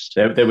front post.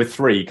 There were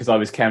 3, because I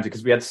was counting,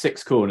 because we had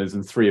 6 corners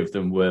and 3 of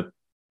them were.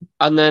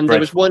 And then there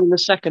was one in the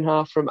second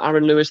half from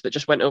Aaron Lewis that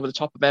just went over the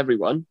top of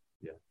everyone.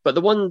 Yeah. But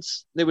the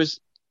ones,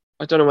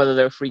 I don't know whether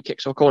they were free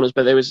kicks or corners,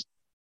 but there was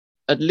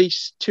at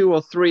least 2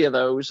 or 3 of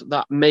those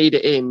that made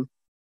it in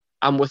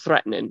and were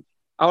threatening.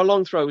 Our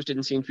long throws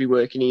didn't seem to be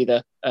working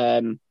either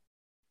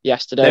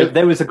yesterday.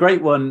 There was a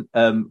great one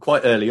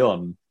quite early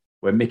on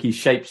where Mickey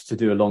shaped to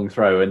do a long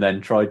throw and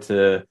then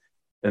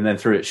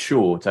threw it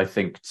short, I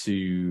think,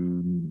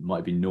 to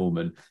might be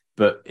Norman,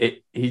 but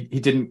he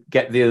didn't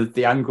get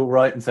the angle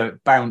right, and so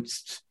it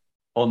bounced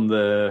on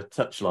the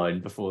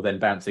touchline before then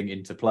bouncing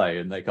into play,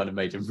 and they kind of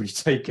made him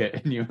retake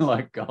it, and you were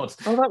like, God.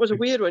 Oh, that was a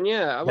weird one,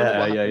 yeah.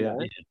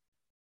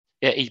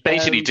 Yeah, he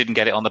basically didn't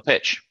get it on the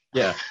pitch.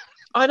 Yeah.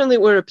 I don't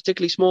think we're a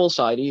particularly small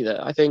side either.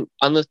 I think,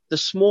 and the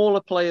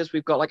smaller players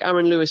we've got, like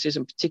Aaron Lewis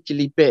isn't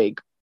particularly big,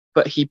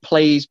 but he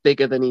plays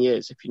bigger than he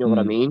is, if you know what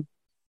I mean.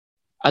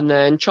 And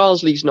then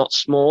Charles Lee's not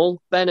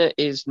small. Bennett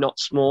is not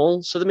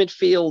small. So the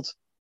midfield,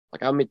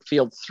 like our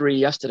midfield 3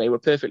 yesterday, were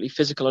perfectly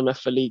physical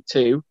enough for League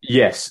 2.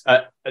 Yes.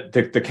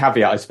 The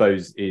caveat, I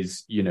suppose,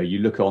 is, you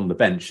look on the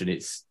bench and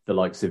it's the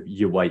likes of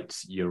your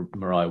Waits, your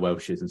Mariah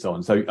Welsh's and so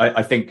on. So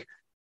I think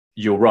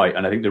you're right.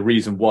 And I think the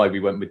reason why we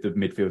went with the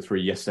midfield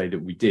 3 yesterday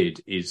that we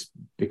did is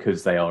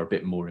because they are a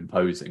bit more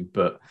imposing.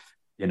 But,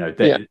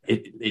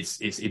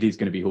 it is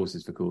going to be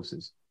horses for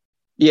courses.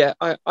 Yeah,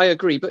 I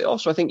agree. But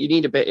also I think you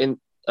need a bit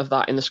of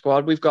that in the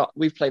squad.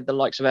 We've played the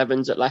likes of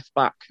Evans at left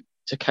back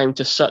to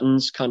counter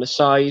Sutton's kind of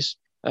size.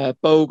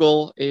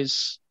 Bogle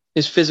is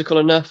physical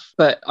enough,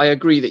 but I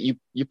agree that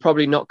you're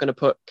probably not going to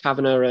put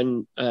Kavanagh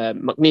and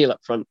McNeil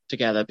up front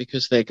together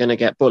because they're going to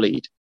get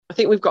bullied. I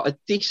think we've got a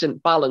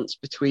decent balance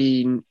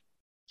between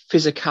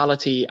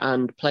physicality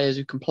and players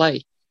who can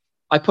play.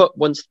 I put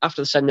once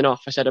after the sending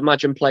off, I said,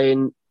 imagine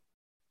playing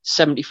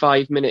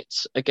 75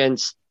 minutes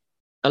against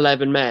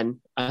 11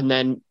 men and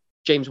then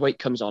James Waite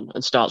comes on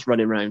and starts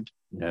running around.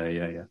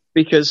 Yeah.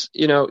 Because,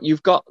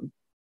 you've got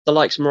the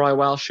likes of Mariah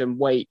Welsh and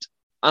Waite.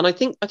 And I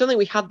don't think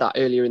we had that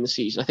earlier in the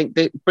season. I think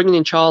bringing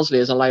in Charles Lee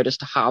has allowed us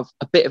to have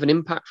a bit of an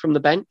impact from the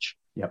bench.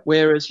 Yep.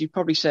 Whereas you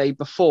probably say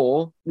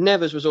before,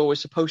 Nevers was always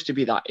supposed to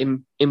be that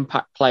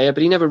impact player,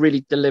 but he never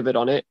really delivered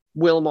on it.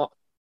 Wilmot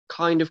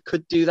kind of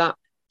could do that.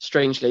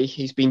 Strangely,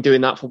 he's been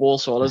doing that for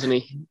Walsall, hasn't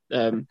he?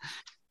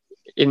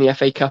 In the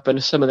FA Cup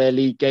and some of their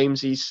league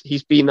games,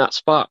 he's been that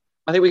spark.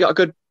 I think we got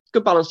a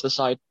good balance to the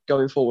side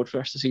going forward for the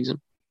rest of the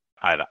season.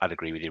 I'd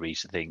agree with you,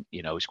 Reece. I think,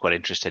 it's quite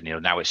interesting.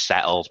 Now it's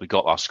settled. We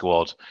got our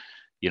squad,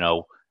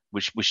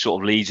 which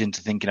sort of leads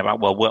into thinking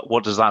about, well,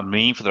 what does that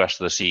mean for the rest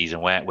of the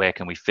season? Where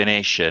can we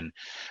finish? And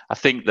I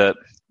think that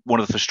one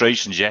of the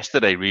frustrations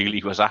yesterday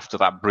really was after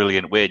that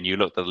brilliant win. You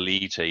looked at the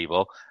league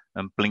table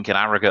and Blinken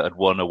Harrogate had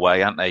won away,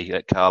 hadn't they,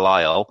 at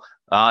Carlisle.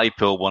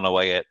 Hartlepool won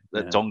away at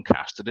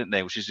Doncaster, didn't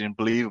they? Which is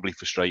unbelievably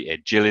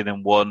frustrating.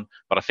 Gillingham won,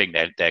 but I think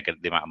they're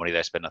the amount of money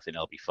they spend, I think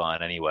they'll be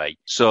fine anyway.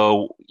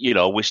 So,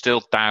 we're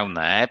still down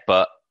there,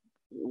 but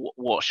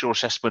what's your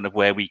assessment of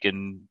where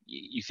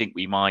you think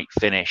we might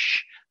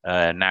finish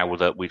now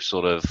that we've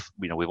sort of,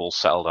 we've all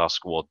settled our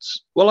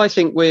squads? Well, I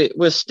think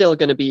we're still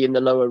going to be in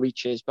the lower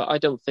reaches, but I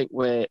don't think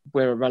we're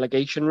a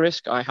relegation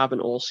risk. I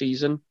haven't all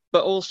season.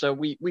 But also,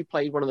 we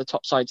played one of the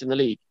top sides in the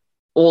league.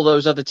 All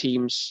those other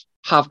teams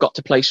have got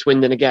to play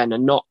Swindon again,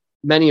 and not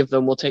many of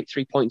them will take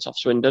 3 points off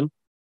Swindon.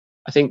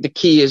 I think the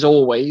key is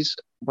always,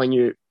 when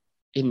you're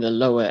in the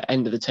lower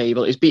end of the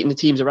table, is beating the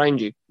teams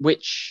around you,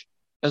 which,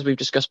 as we've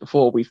discussed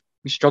before, we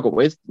struggle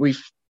with.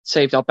 We've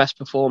saved our best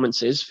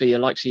performances for your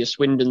likes of your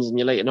Swindons and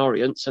your Leyton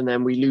Orients, and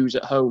then we lose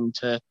at home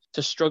to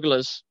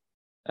strugglers.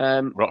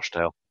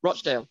 Rochdale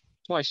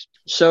Twice.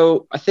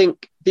 So I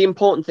think the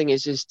important thing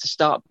is to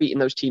start beating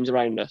those teams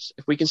around us.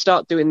 If we can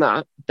start doing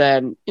that,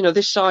 then,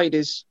 this side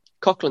is...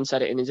 Coughlan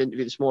said it in his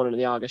interview this morning,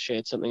 and the Argus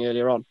shared something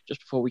earlier on,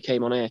 just before we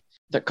came on air,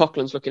 that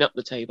Coughlan's looking up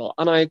the table.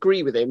 And I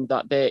agree with him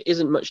that there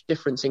isn't much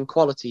difference in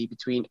quality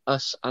between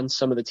us and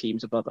some of the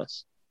teams above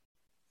us.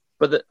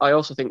 But I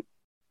also think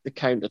the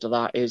counter to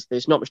that is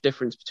there's not much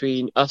difference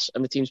between us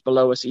and the teams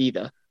below us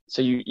either.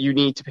 So you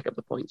need to pick up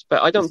the points.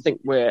 But I don't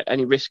think we're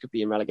any risk of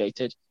being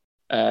relegated.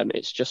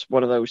 It's just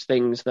one of those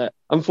things that,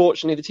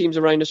 unfortunately, the teams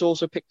around us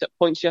also picked up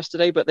points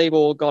yesterday, but they've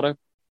all got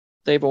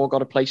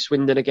to play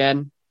Swindon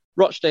again.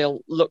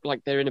 Rochdale look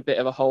like they're in a bit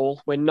of a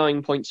hole. We're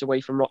 9 points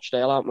away from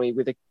Rochdale, aren't we?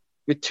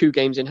 With 2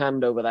 games in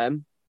hand over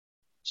them.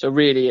 So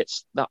really,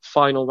 it's that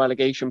final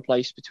relegation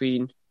place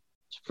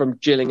from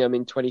Gillingham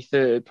in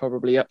 23rd,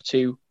 probably up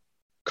to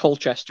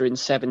Colchester in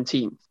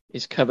 17th,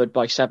 is covered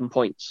by 7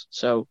 points.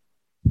 So,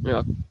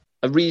 a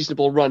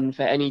reasonable run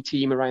for any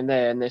team around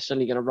there, and they're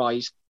suddenly going to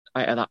rise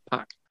out of that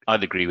pack.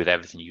 I'd agree with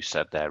everything you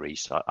said there,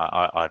 Reece.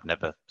 I've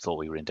never thought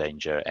we were in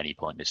danger at any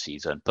point this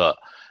season, but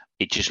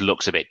it just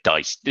looks a bit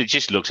dicey. It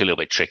just looks a little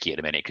bit tricky at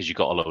the minute because you've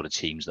got a load of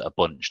teams that are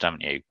bunched, haven't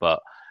you? But,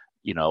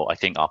 I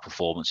think our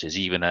performances,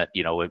 even at,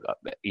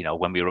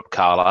 when we were up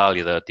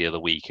Carlisle the other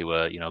week, who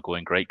were,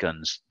 going great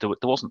guns, there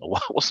wasn't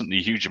a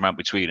huge amount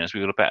between us. We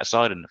were a better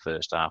side in the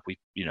first half.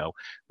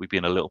 We've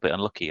been a little bit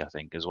unlucky, I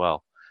think, as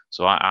well.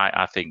 So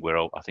I think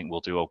we'll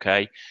do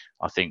okay.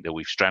 I think that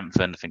we've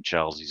strengthened. I think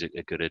Charles is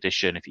a good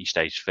addition. If he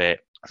stays fit,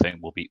 I think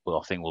we'll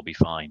be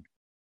fine.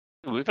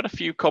 We've had a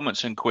few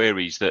comments and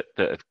queries that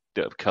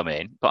have come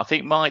in, but I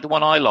think the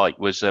one I like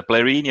was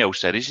Blairinho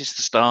said, "Is this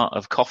the start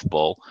of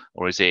cough-ball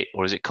or is it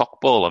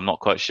cockball?" I'm not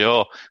quite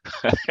sure.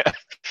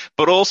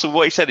 But also,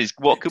 what he said is,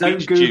 "What can we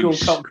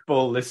deduce?" Don't Google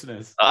cockball,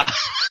 listeners.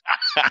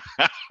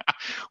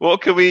 What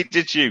can we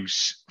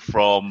deduce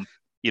from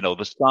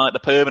the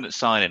permanent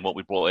signing, what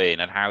we brought in,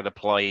 and how the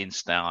playing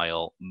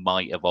style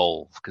might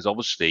evolve? Because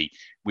obviously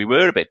we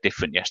were a bit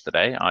different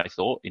yesterday, I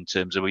thought, in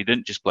terms of we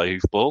didn't just play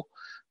hoofball.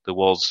 There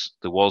was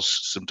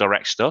some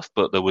direct stuff,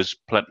 but there was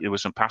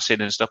some passing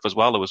and stuff as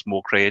well. There was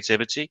more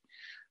creativity.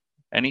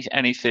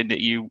 Anything that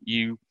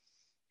you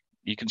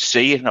can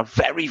see in a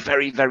very,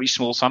 very, very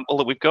small sample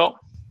that we've got?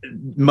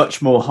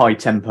 Much more high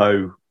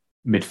tempo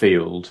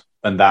midfield,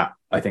 and that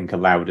I think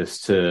allowed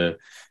us to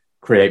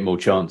create more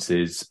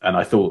chances. And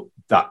I thought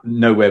that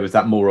nowhere was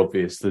that more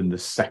obvious than the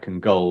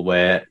second goal,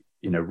 where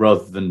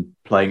rather than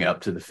playing it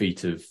up to the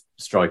feet of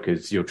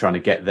strikers, you're trying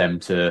to get them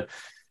to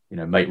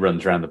make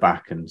runs around the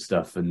back and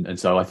stuff. And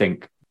so I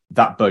think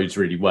that bodes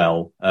really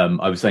well.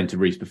 I was saying to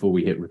Reece before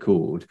we hit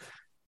record,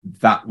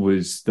 that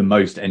was the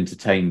most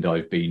entertained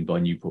I've been by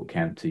Newport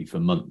County for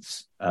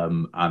months.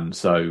 And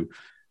so,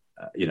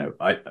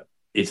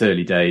 it's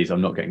early days.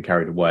 I'm not getting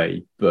carried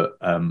away, but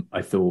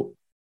I thought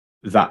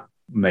that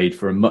made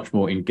for a much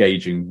more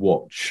engaging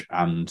watch.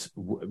 And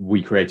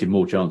we created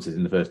more chances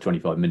in the first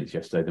 25 minutes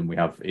yesterday than we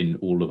have in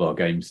all of our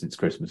games since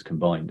Christmas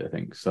combined, I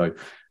think. So,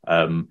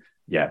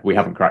 we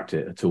haven't cracked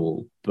it at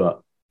all,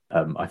 but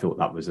I thought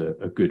that was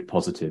a good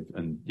positive.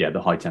 And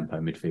the high tempo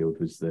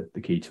midfield was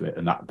the key to it.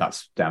 And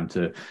that's down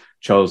to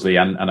Charlesley.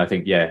 And I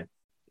think,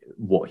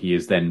 what he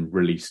has then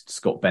released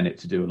Scott Bennett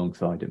to do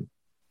alongside him.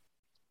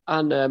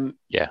 And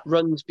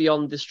runs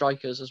beyond the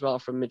strikers as well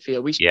from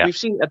midfield. We've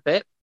seen it a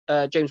bit.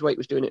 James Waite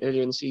was doing it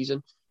earlier in the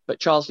season, but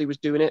Charlesley was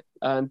doing it.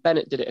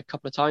 Bennett did it a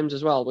couple of times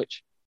as well,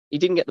 which he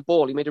didn't get the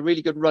ball. He made a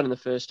really good run in the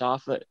first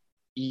half that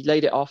he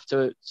laid it off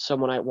to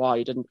someone out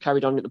wide and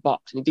carried on at the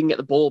box, and he didn't get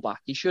the ball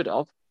back. He should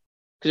have,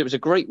 because it was a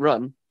great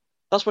run.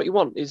 That's what you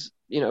want is,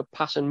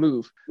 pass and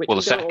move. Well,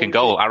 the second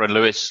goal, Aaron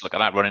Lewis, look at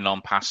that, running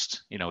on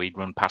past, he'd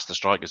run past the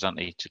strikers, hadn't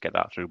he, to get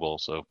that through ball.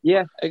 So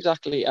yeah,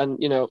 exactly. And,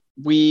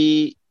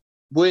 we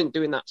weren't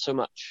doing that so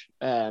much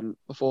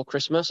before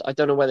Christmas. I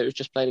don't know whether it was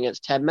just playing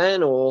against 10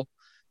 men or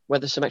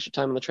whether some extra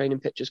time on the training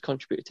pitches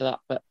contributed to that.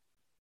 But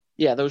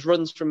those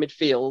runs from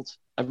midfield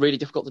are really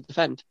difficult to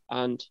defend.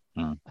 And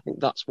I think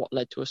that's what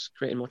led to us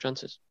creating more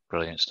chances.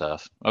 Brilliant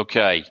stuff.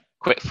 Okay,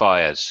 quick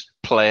fires.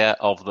 Player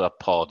of the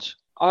pod.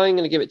 I'm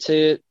going to give it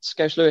to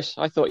Scouse Lewis.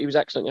 I thought he was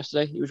excellent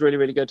yesterday. He was really,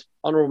 really good.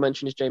 Honourable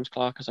mention is James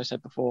Clark, as I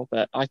said before,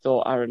 but I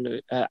thought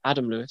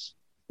Adam Lewis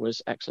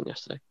was excellent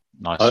yesterday.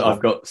 Nice.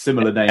 I've got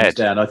similar names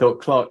down. I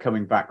thought Clark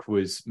coming back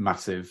was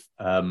massive.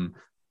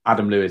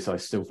 Adam Lewis I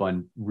still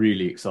find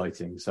really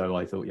exciting. So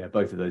I thought,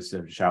 both of those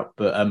deserve a shout.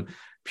 But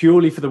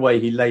purely for the way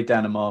he laid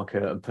down a marker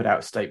and put out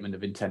a statement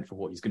of intent for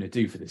what he's going to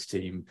do for this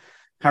team,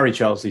 Harry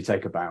Charlesley,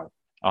 take a bow.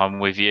 I'm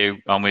with you,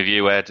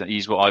 Ed.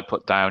 He's what I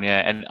put down,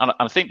 And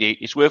I think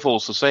it's worth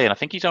also saying, I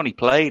think he's only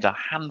played a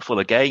handful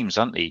of games,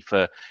 hasn't he,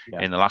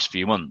 in the last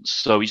few months.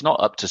 So he's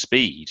not up to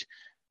speed,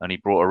 and he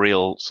brought a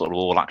real sort of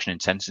all-action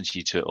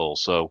intensity to it all.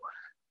 So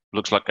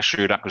looks like a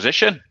shrewd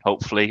acquisition.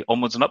 Hopefully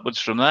onwards and upwards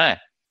from there.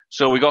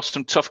 So we got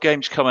some tough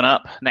games coming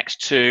up.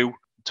 Next two,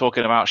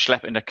 talking about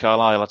schlepping to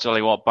Carlisle. I tell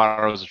you what,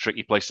 Barrow's a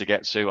tricky place to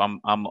get to.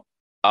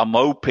 I'm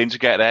hoping to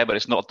get there, but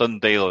it's not a done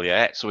deal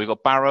yet. So we've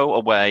got Barrow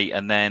away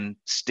and then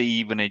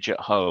Stevenage at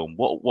home.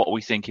 What are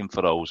we thinking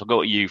for those? I'll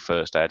go to you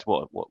first, Ed.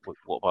 What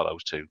about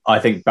those two? I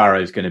think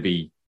Barrow's going to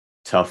be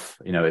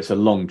tough. It's a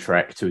long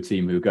trek to a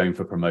team who are going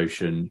for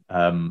promotion.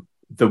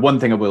 The one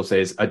thing I will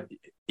say is,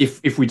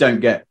 if we don't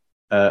get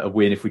a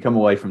win, if we come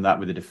away from that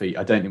with a defeat,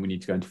 I don't think we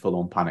need to go into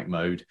full-on panic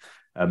mode.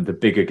 The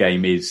bigger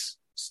game is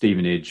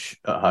Stevenage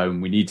at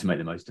home. We need to make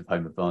the most of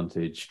home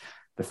advantage.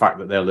 The fact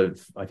that they'll have,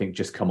 I think,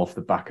 just come off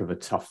the back of a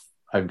tough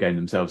home game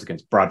themselves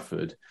against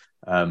Bradford.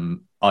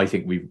 I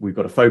think we've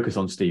got to focus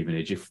on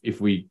Stevenage.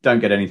 If we don't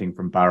get anything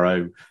from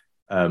Barrow,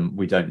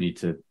 we don't need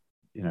to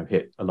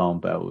hit alarm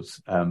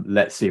bells.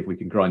 Let's see if we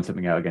can grind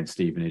something out against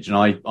Stevenage.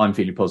 And I'm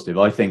feeling positive.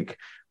 I think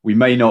we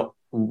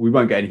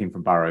won't get anything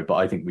from Barrow, but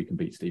I think we can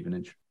beat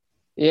Stevenage.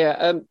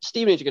 Yeah,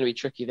 Stevenage are going to be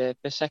tricky. They're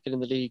second in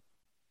the league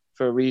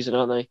for a reason,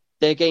 aren't they?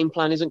 Their game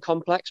plan isn't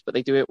complex, but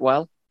they do it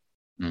well.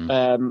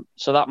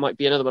 So that might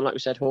be another one, like we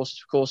said, horses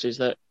for courses,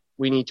 that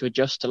we need to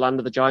adjust to Land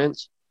of the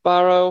Giants.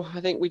 Barrow,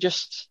 I think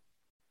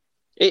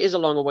it is a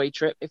long away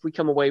trip. If we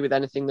come away with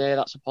anything there,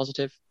 that's a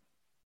positive.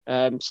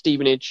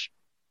 Stevenage,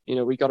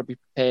 we got to be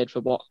prepared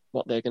for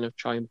what they're going to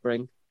try and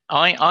bring.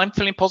 I'm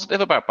feeling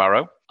positive about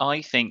Barrow.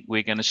 I think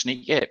we're going to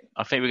sneak it.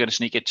 I think we're going to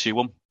sneak it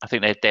 2-1. I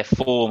think their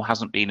form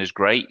hasn't been as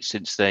great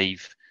since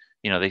they've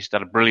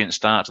had a brilliant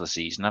start to the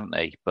season, haven't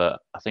they? But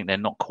I think they're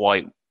not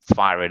quite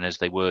firing as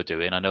they were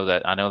doing. I know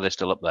they're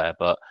still up there,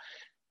 but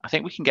I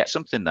think we can get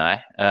something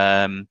there.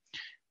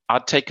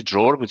 I'd take a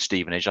draw with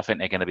Stevenage. I think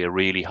they're going to be a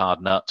really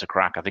hard nut to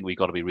crack. I think we've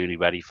got to be really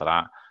ready for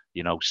that.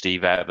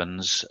 Steve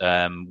Evans,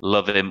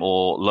 love him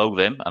or loathe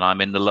him, and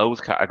I'm in the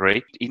loathe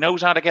category. He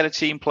knows how to get a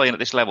team playing at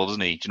this level,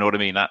 doesn't he? Do you know what I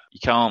mean? That you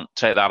can't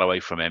take that away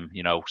from him,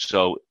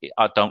 So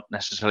I don't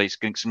necessarily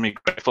think it's going to be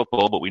great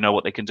football, but we know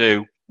what they can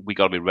do. We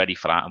got to be ready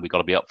for that, and we got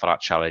to be up for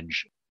that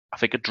challenge. I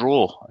think a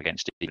draw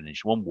against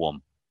Stevenage, 1-1.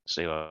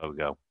 See how we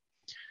go.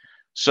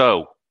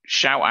 So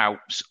shout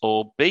outs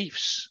or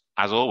beefs,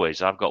 as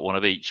always. I've got one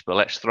of each, but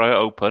let's throw it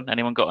open.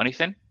 Anyone got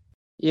anything?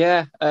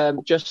 Yeah,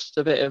 just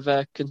a bit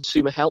of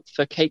consumer help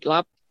for Cake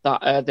Lab.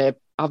 That their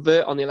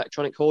advert on the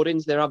electronic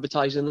hoardings, they're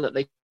advertising that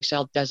they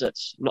sell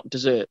deserts, not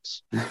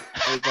desserts. So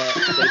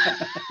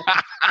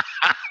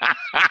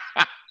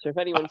if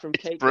anyone from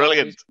Cake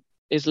Lab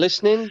is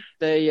listening,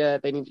 they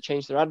need to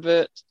change their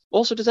advert.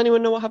 Also, does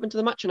anyone know what happened to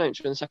the match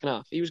announcer in the second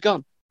half? He was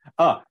gone.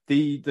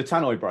 The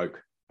tannoy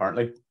broke,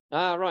 apparently.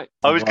 Right.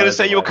 I was going to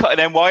say you were cutting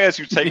them wires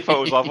you take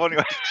photos of, weren't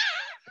you?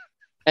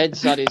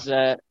 Ed's had his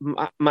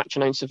match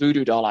announcer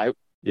voodoo doll out.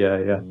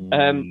 Yeah.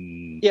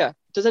 Yeah.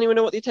 Does anyone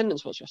know what the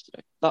attendance was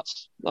yesterday?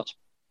 That's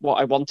what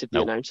I wanted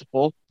the announcer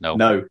for.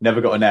 No,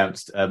 never got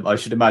announced. I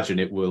should imagine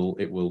it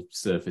will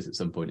surface at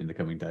some point in the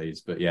coming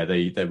days. But yeah,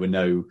 there was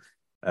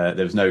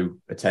no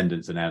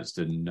attendance announced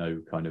and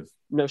no kind of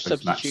no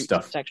substitute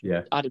stuff.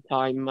 Added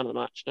time, man of the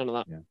match, none of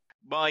that. Yeah.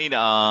 Mine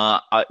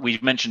are,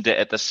 we've mentioned it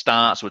at the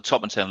start, so we're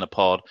top and tail in the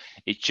pod.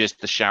 It's just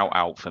the shout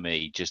out for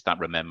me, just that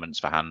remembrance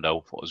for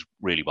Hando. It was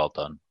really well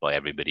done by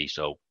everybody,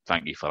 so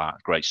thank you for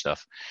that. Great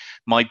stuff.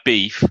 My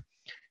beef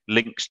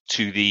links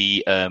to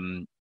the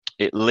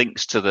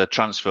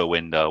transfer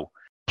window.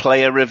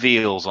 Player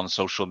reveals on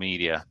social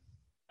media.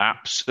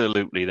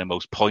 Absolutely the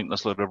most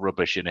pointless load of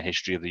rubbish in the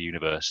history of the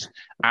universe.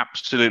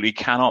 Absolutely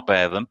cannot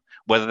bear them,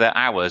 whether they're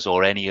ours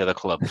or any other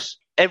clubs.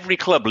 Every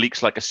club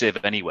leaks like a sieve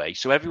anyway,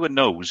 so everyone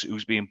knows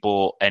who's being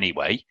bought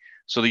anyway.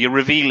 So you're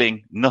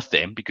revealing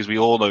nothing because we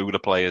all know who the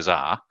players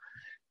are.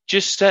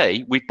 Just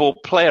say we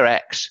bought player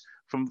X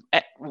from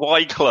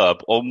Y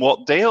club on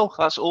what deal.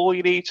 That's all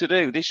you need to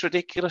do. This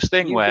ridiculous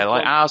thing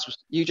ours was.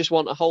 You just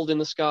want a hold in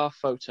the scarf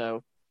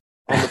photo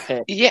on the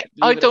pitch. Yeah,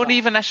 I don't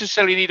even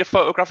necessarily need a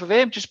photograph of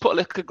him. Just put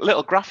a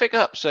little graphic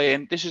up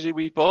saying this is who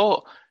we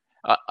bought.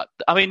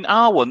 I mean,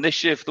 our one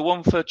this year, the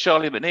one for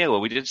Charlie McNeil, where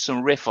we did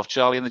some riff off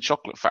Charlie and the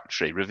Chocolate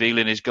Factory,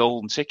 revealing his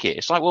golden ticket.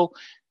 It's like, well,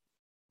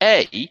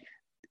 A,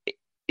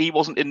 he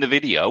wasn't in the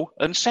video,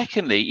 and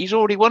secondly, he's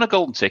already won a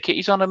golden ticket.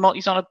 He's on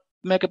a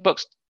mega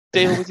bucks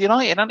deal with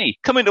United, hasn't he?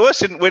 Coming to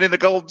us and winning the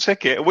golden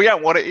ticket, and we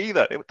haven't won it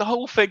either. The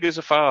whole thing is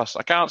a farce.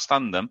 I can't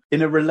stand them.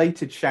 In a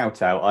related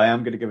shout out, I am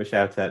going to give a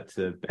shout out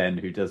to Ben,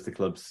 who does the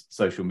club's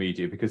social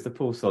media, because the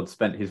poor sod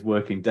spent his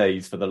working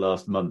days for the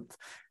last month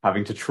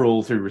having to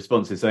trawl through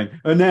responses saying,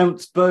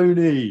 "Announce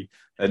Boney,"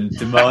 and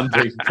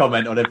demanding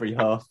comment on every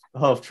half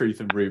truth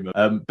and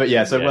rumour. But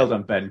yeah, well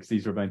done, Ben, because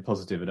he's remained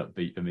positive and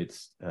upbeat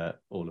amidst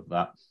all of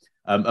that.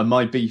 And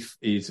my beef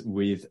is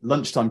with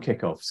lunchtime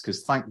kickoffs,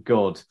 because thank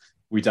God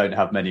we don't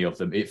have many of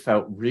them. It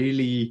felt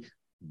really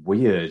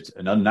weird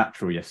and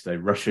unnatural yesterday,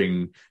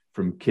 rushing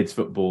from kids'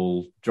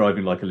 football,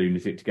 driving like a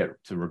lunatic to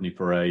get to Rodney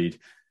Parade,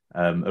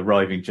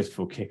 arriving just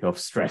before kickoff,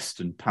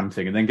 stressed and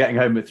panting, and then getting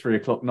home at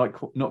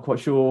 3:00, not quite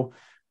sure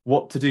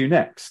what to do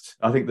next.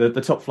 I think the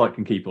top flight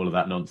can keep all of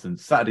that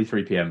nonsense. Saturday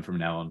 3 p.m. from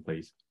now on,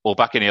 please. Or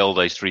back in the old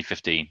days,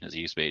 3:15, as it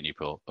used to be at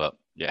Newport. But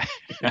yeah.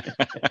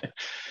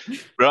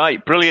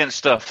 Right, brilliant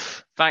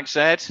stuff. Thanks,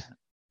 Ed.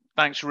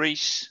 Thanks,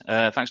 Reese.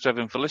 Thanks to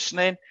everyone for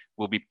listening.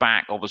 We'll be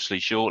back, obviously,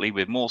 shortly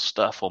with more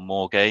stuff on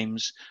more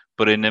games.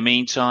 But in the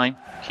meantime,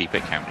 keep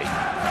it county.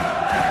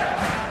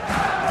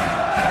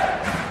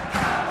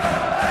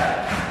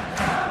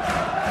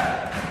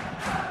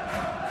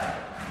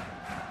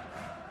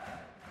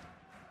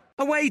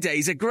 Away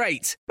days are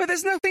great, but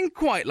there's nothing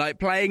quite like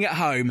playing at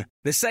home.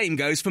 The same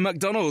goes for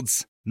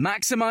McDonald's.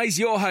 Maximise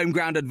your home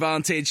ground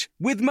advantage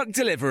with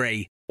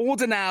McDelivery.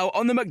 Order now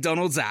on the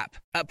McDonald's app.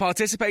 At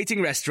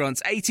participating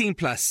restaurants, 18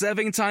 plus,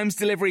 serving times,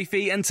 delivery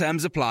fee and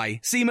terms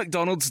apply. See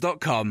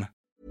mcdonalds.com.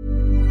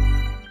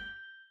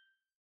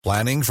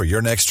 Planning for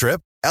your next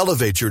trip?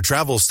 Elevate your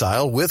travel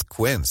style with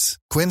Quince.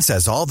 Quince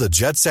has all the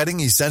jet-setting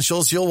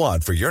essentials you'll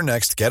want for your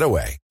next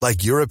getaway,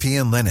 like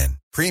European linen,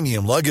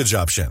 premium luggage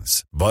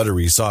options,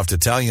 buttery soft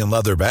Italian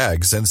leather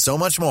bags, and so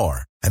much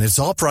more. And it's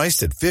all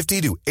priced at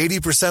 50 to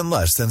 80%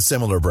 less than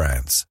similar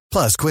brands.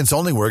 Plus, Quince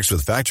only works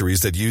with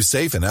factories that use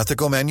safe and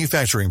ethical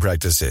manufacturing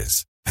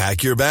practices.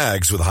 Pack your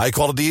bags with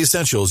high-quality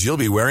essentials you'll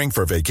be wearing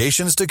for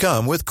vacations to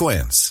come with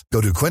Quince.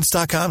 Go to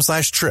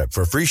quince.com/trip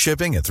for free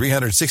shipping and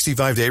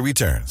 365-day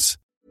returns.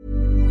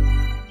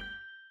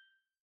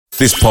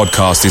 This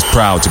podcast is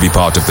proud to be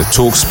part of the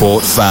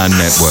TalkSport Fan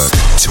Network.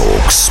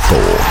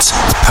 TalkSport.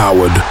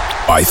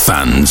 Powered by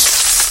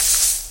fans.